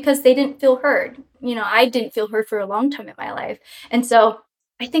stuff, it's because they didn't feel heard. I didn't feel heard for a long time in my life. And so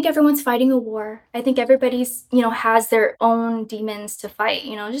I think everyone's fighting a war. I think everybody's, has their own demons to fight.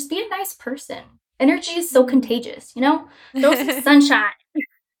 Just be a nice person. Energy is so Mhm. contagious, throw some sunshine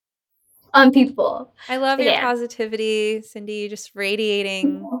on people. I love But your yeah. positivity, Cindy, just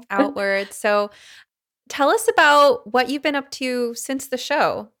radiating outward. So tell us about what you've been up to since the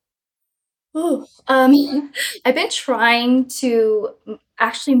show. Ooh, I've been trying to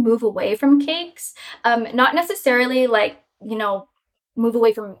actually move away from cakes. Not necessarily like, move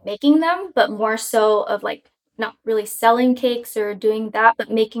away from making them, but more so of like not really selling cakes or doing that, but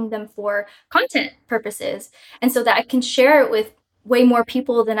making them for content purposes. And so that I can share it with way more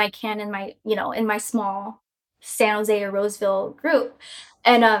people than I can in my small San Jose or Roseville group.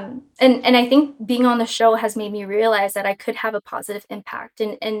 And I think being on the show has made me realize that I could have a positive impact.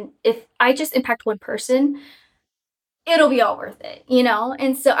 And if I just impact one person, it'll be all worth it, you know?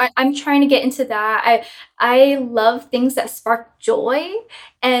 And so I'm trying to get into that. I love things that spark joy,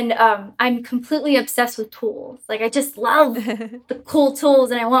 and I'm completely obsessed with tools. Like I just love the cool tools,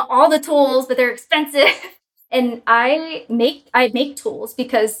 and I want all the tools, but they're expensive. And I make tools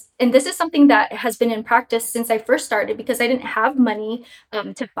because, and this is something that has been in practice since I first started, because I didn't have money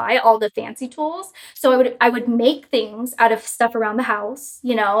to buy all the fancy tools. So I would make things out of stuff around the house,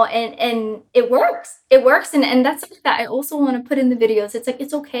 you know, and it works, and that's something that I also want to put in the videos. It's like,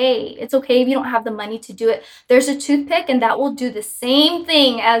 it's okay if you don't have the money to do it. There's a toothpick, and that will do the same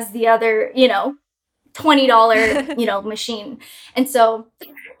thing as the other, $20 machine. And so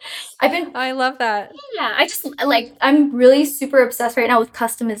I've been I love that. yeah, I just like, I'm really super obsessed right now with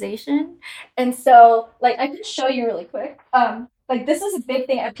customization. And so like I can show you really quick. Like this is a big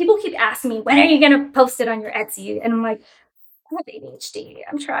thing. People keep asking me, when are you gonna post it on your Etsy? And I'm like, I have ADHD.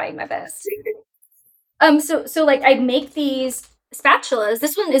 I'm trying my best. So like I make these spatulas.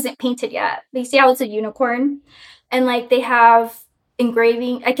 This one isn't painted yet. But you see how it's a unicorn? And like they have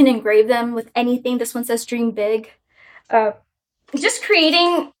engraving. I can engrave them with anything. This one says dream big. Uh, just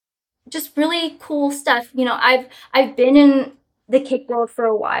creating just really cool stuff. I've been in the cake world for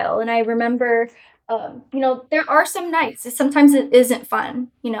a while, and I remember, there are some nights. Sometimes it isn't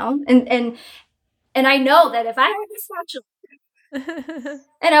fun, and I know that if I had this spatula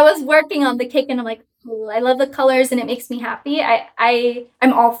and I was working on the cake, and I'm like, "Ooh, I love the colors and it makes me happy."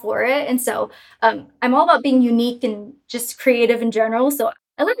 I'm all for it, and so I'm all about being unique and just creative in general. So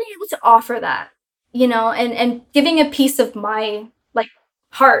I love being able to offer that, and giving a piece of my like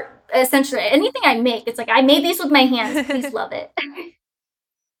heart. Essentially, anything I make, it's like I made these with my hands. Please love it.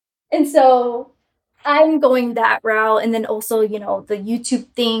 And so I'm going that route, and then also, the YouTube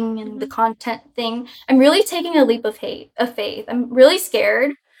thing and the Mhm. content thing. I'm really taking a leap of faith. I'm really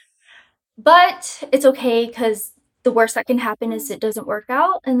scared, but it's okay, because the worst that can happen is it doesn't work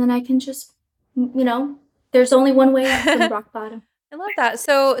out, and then I can just, there's only one way up from rock bottom. I love that.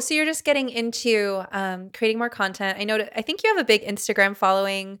 So you're just getting into creating more content. I think you have a big Instagram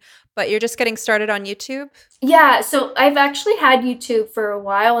following, but you're just getting started on YouTube. Yeah, so I've actually had YouTube for a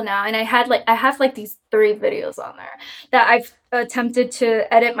while now, and I have like these 3 videos on there that I've attempted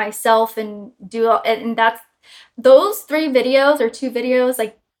to edit myself and do, and that's those 3 videos or 2 videos,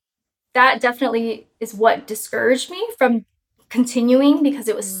 like that definitely is what discouraged me from continuing, because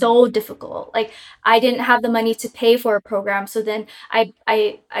it was Mm, so difficult. Like I didn't have the money to pay for a program, so then I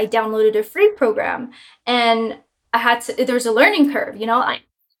downloaded a free program, and I had to. There's a learning curve,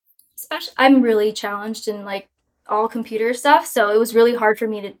 especially I'm really challenged in like all computer stuff, so it was really hard for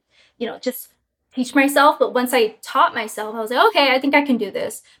me to, just teach myself. But once I taught myself, I was like, okay, I think I can do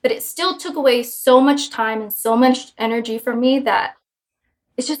this. But it still took away so much time and so much energy from me that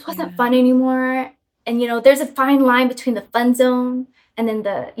it just wasn't yeah. fun anymore. And there's a fine line between the fun zone and then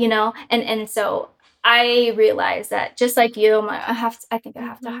and so I realized that, just like you, I think I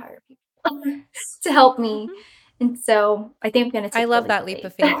have to Mhm, hire people to help me. mhm. And so I think I'm gonna I take the love leap that of leap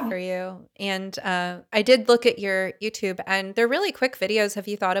of faith. faith for you. And I did look at your YouTube, and they're really quick videos. Have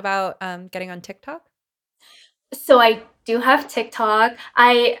you thought about getting on TikTok? So I do have TikTok.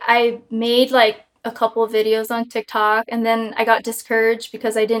 I made like a couple of videos on TikTok, and then I got discouraged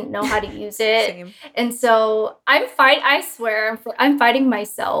because I didn't know how to use it. Same. And so I swear I'm fighting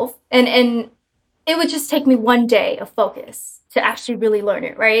myself, and it would just take me one day of focus to actually really learn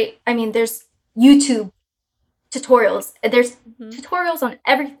it, right? I mean, there's YouTube tutorials. There's Mhm. tutorials on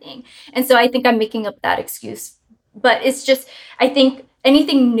everything. And so I think I'm making up that excuse. But it's just, I think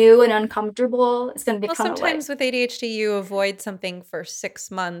anything new and uncomfortable is going to be Well, kind of like, sometimes with ADHD, you avoid something for 6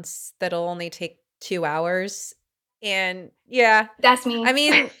 months that'll only take 2 hours. And yeah, that's I me.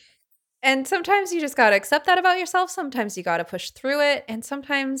 mean, and sometimes you just got to accept that about yourself. Sometimes you got to push through it. And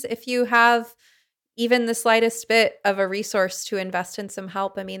sometimes if you have even the slightest bit of a resource to invest in some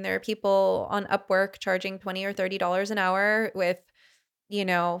help, I mean, there are people on Upwork charging 20 or $30 an hour with,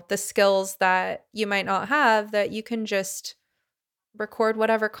 the skills that you might not have, that you can just record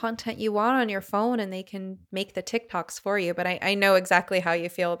whatever content you want on your phone and they can make the TikToks for you. But I know exactly how you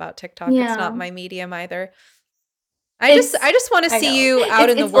feel about TikTok. It's not Yeah. my medium either. I just It's, I just want to I see know. you out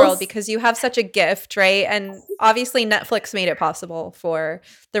in the It's world also, because you have such a gift, right? And obviously Netflix made it possible for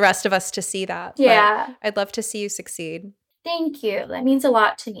the rest of us to see that. But yeah. I'd love to see you succeed. Thank you. That means a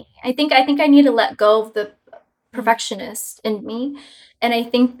lot to me. I think I need to let go of the Mhm. perfectionist in me. And I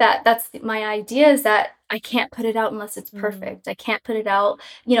think that that's my idea, is that I can't put it out unless it's Mm, perfect. I can't put it out,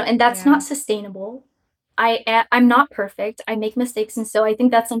 and that's yeah. not sustainable. I'm not perfect. I make mistakes, and so I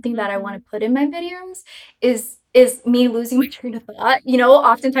think that's something that I want to put in my videos is me losing my train of thought. You know,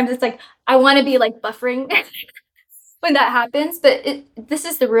 oftentimes it's like I want to be like buffering when that happens, but this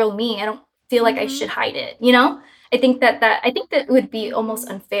is the real me. I don't feel like I should hide it, you know? I think that would be almost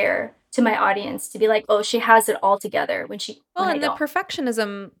unfair to my audience to be like, "Oh, she has it all together," Well, when I and the don't.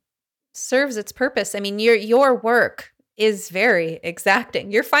 perfectionism serves its purpose. I mean, your work is very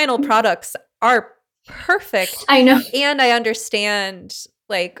exacting. Your final products are perfect. I know. And I understand,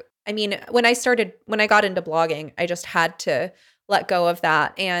 like, I mean, when I got into blogging, I just had to let go of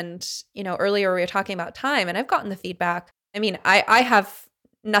that. And, you know, earlier we were talking about time, and I've gotten the feedback. I mean, I have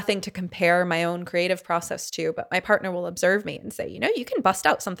nothing to compare my own creative process to, but my partner will observe me and say, you know, you can bust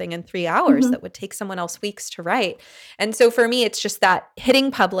out something in 3 hours that would take someone else weeks to write. And so for me, it's just that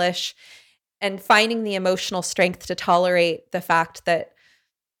hitting publish and finding the emotional strength to tolerate the fact that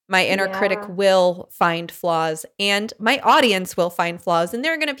my inner critic Yeah. will find flaws and my audience will find flaws. And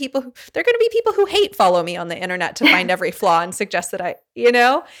there are going to be people who hate follow me on the internet to find every flaw and suggest that it's like,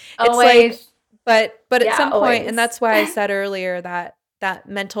 Always. but at Yeah, some point, and always. that's why I said earlier that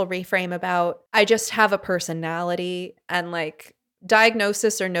mental reframe about I just have a personality, and like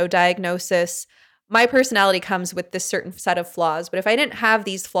diagnosis or no diagnosis, my personality comes with this certain set of flaws. But if I didn't have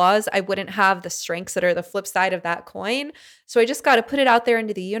these flaws, I wouldn't have the strengths that are the flip side of that coin. So I just got to put it out there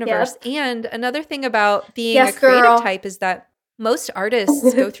into the universe. Yep. And another thing about being a Yes, creative girl. type is that most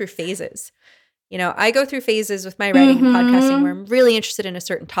artists go through phases. You know, I go through phases with my writing and podcasting where Mhm. I'm really interested in a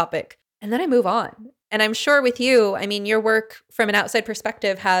certain topic and then I move on. And I'm sure with you, I mean, your work from an outside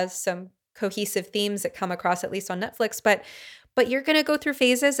perspective has some cohesive themes that come across, at least on Netflix, but you're going to go through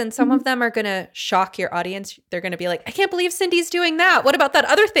phases, and some of them are going to shock your audience. They're going to be like, I can't believe Cindy's doing that. What about that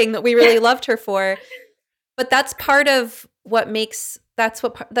other thing that we really loved her for? But that's part of what makes that's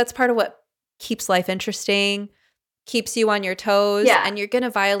part of what keeps life interesting, keeps you on your toes, Yeah. and you're going to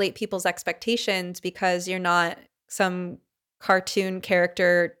violate people's expectations because you're not some cartoon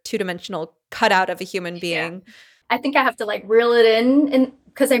character, two-dimensional cutout of a human Yeah. being. I think I have to like reel it in and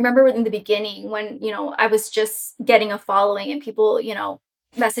because I remember in the beginning when, you know, I was just getting a following and people, you know,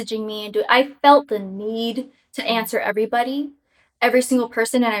 messaging me and I felt the need to answer everybody, every single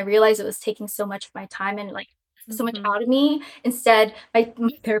person, and I realized it was taking so much of my time and like so much Mhm. out of me. Instead, my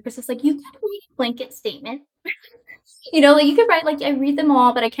therapist was like, "You can read a blanket statement." You know, like you could write like I read them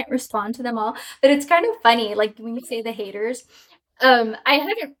all, but I can't respond to them all. But it's kind of funny, like when you say the haters.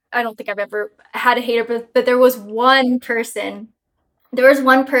 I don't think I've ever had a hater, but there was one person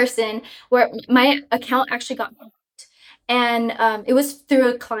where my account actually got hacked. And it was through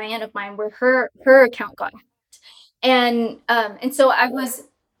a client of mine where her account got and so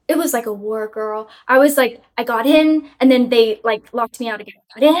it was like a war, girl. I was like I got in and then they like locked me out again.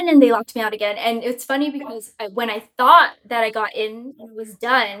 I got in and they locked me out again. And it's funny because when I thought that I got in and it was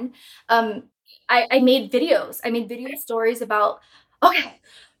done, um I made videos. I made video stories about, okay,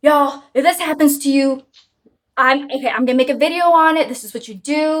 y'all, if this happens to you, I'm gonna make a video on it. This is what you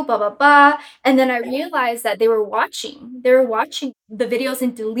do, blah blah blah. And then I realized that they were watching. They were watching the videos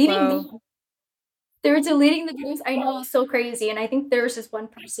and deleting Whoa. them. They were deleting the videos. I know, it's so crazy. And I think there was this one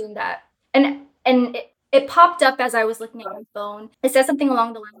person that and it popped up as I was looking at my phone. It said something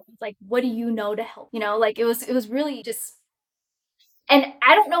along the lines of like, "What do you know to help?" You know, like it was really just. And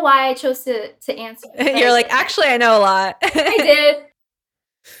I don't know why I chose to answer, but I You're like, did. actually, I know a lot. I did.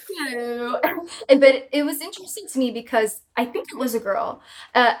 No. But it was interesting to me because I think it was a girl,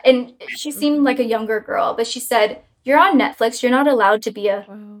 and she seemed like a younger girl. But she said, "You're on Netflix. You're not allowed to be a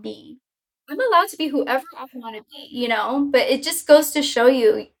Wow. B. I'm allowed to be whoever I want to be, you know." But it just goes to show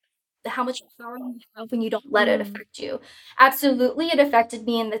you how much power you have when you don't let it Mm. affect you. Absolutely, it affected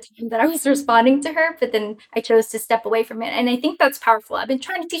me in the time that I was responding to her, but then I chose to step away from it, and I think that's powerful. I've been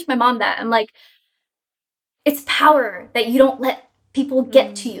trying to teach my mom that. I'm like, it's power that you don't let people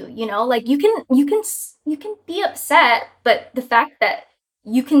get to Mm. you, you know? Like you can be upset, but the fact that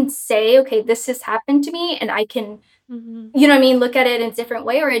you can say, "Okay, this has happened to me," and I can, Mhm. you know what I mean, look at it in a different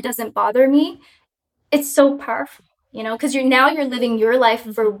way or it doesn't bother me. It's so powerful, you know, because you're living your life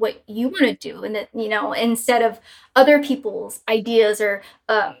for Mhm. what you want to do and that, you know, instead of other people's ideas or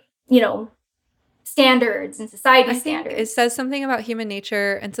you know, standards and society I think it standards. says something about human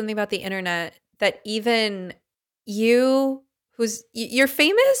nature and something about the internet that even you, you're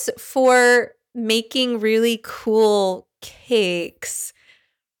famous for making really cool cakes.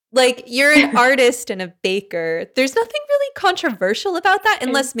 Like, you're an artist and a baker. There's nothing really controversial about that,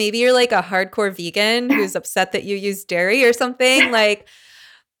 unless maybe you're like a hardcore vegan who's upset that you use dairy or something. Like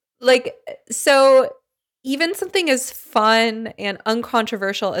so even something as fun and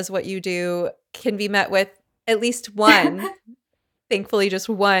uncontroversial as what you do can be met with at least one, thankfully just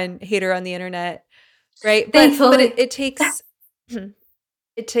one hater on the internet, right? But it, Thankfully. it takes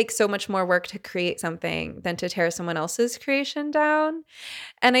it takes so much more work to create something than to tear someone else's creation down.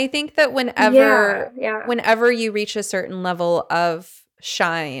 And I think that Yeah, yeah. whenever you reach a certain level of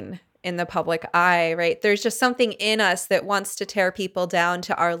shine in the public eye, right? There's just something in us that wants to tear people down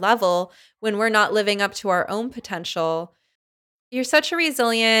to our level when we're not living up to our own potential. You're such a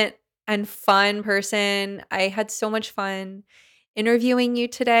resilient and fun person. I had so much fun interviewing you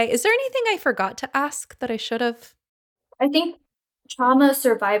today. Is there anything I forgot to ask that I should have? I think trauma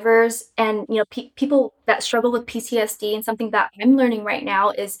survivors and people that struggle with PTSD, and something that I'm learning right now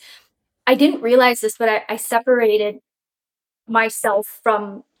is I didn't realize this, but I separated myself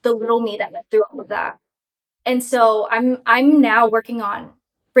from the little me that went through all of that. And so I'm now working on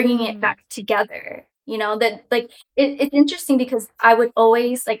bringing it Mm, back together. That like it's interesting because I would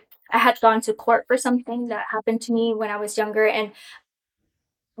always like I had gone to court for something that happened to me when I was younger, and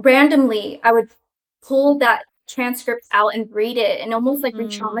randomly I would pull that transcript out and read it and almost like mm,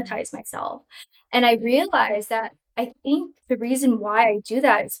 re-traumatize myself. And I realized that I think the reason why I do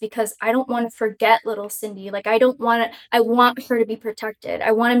that is because I don't want to forget little Cindy. Like I want her to be protected.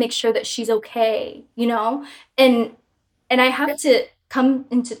 I want to make sure that she's okay. And and I have to come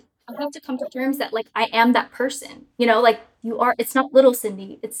to terms that like I am that person. Like you are, it's not little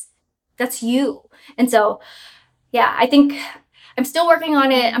Cindy. That's you. And so yeah, I think I'm still working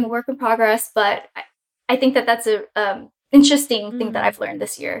on it. I'm a work in progress, but I think that that's a interesting thing that mm. I've learned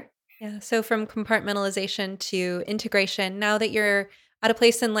this year. Yeah. So from compartmentalization to integration, now that you're at a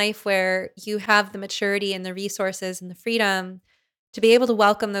place in life where you have the maturity and the resources and the freedom to be able to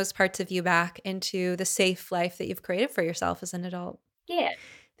welcome those parts of you back into the safe life that you've created for yourself as an adult. Yeah.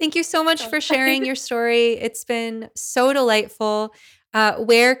 Thank you so much So for sharing your story. It's been so delightful.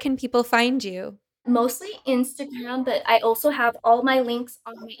 Where can people find you? mostly Instagram, but I also have all my links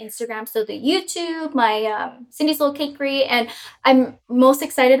on my Instagram. So the YouTube, my Cindy's Little Cakery, and I'm most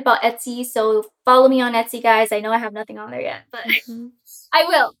excited about Etsy. So follow me on Etsy, guys. I know I have nothing on there yet, but Mhm. I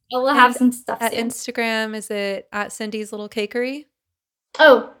will. I will have And some stuff at soon. Instagram, is it at Cindy's Little Cakery?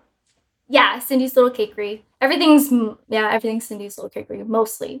 Oh, yeah, Cindy's Little Cakery. Everything's Cindy's Little Cakery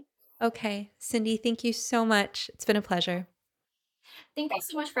mostly. Okay. Cindy, thank you so much. It's been a pleasure. Thank you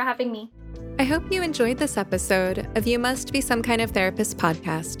so much for having me. I hope you enjoyed this episode of You Must Be Some Kind of Therapist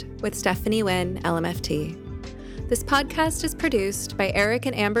podcast with Stephanie Wynn, LMFT. This podcast is produced by Eric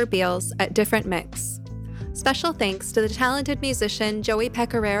and Amber Beals at Different Mix. Special thanks to the talented musician Joey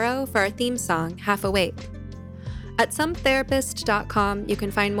Pecoraro for our theme song, Half Awake. At sometherapist.com, you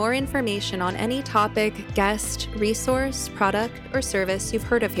can find more information on any topic, guest, resource, product, or service you've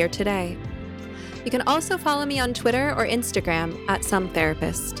heard of here today. You can also follow me on Twitter or Instagram at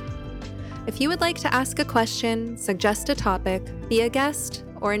sometherapist. If you would like to ask a question, suggest a topic, be a guest,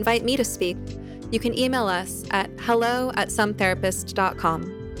 or invite me to speak, you can email us at hello@sometherapist.com.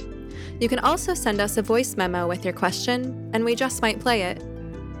 You can also send us a voice memo with your question, and we just might play it.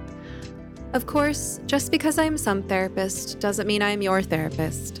 Of course, just because I'm some therapist doesn't mean I'm your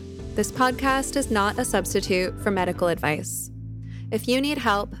therapist. This podcast is not a substitute for medical advice. If you need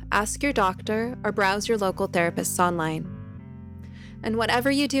help, ask your doctor or browse your local therapists online. And whatever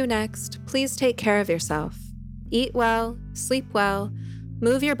you do next, please take care of yourself. Eat well, sleep well,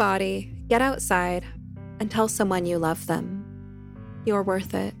 move your body, get outside, and tell someone you love them. You're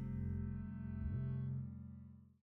worth it.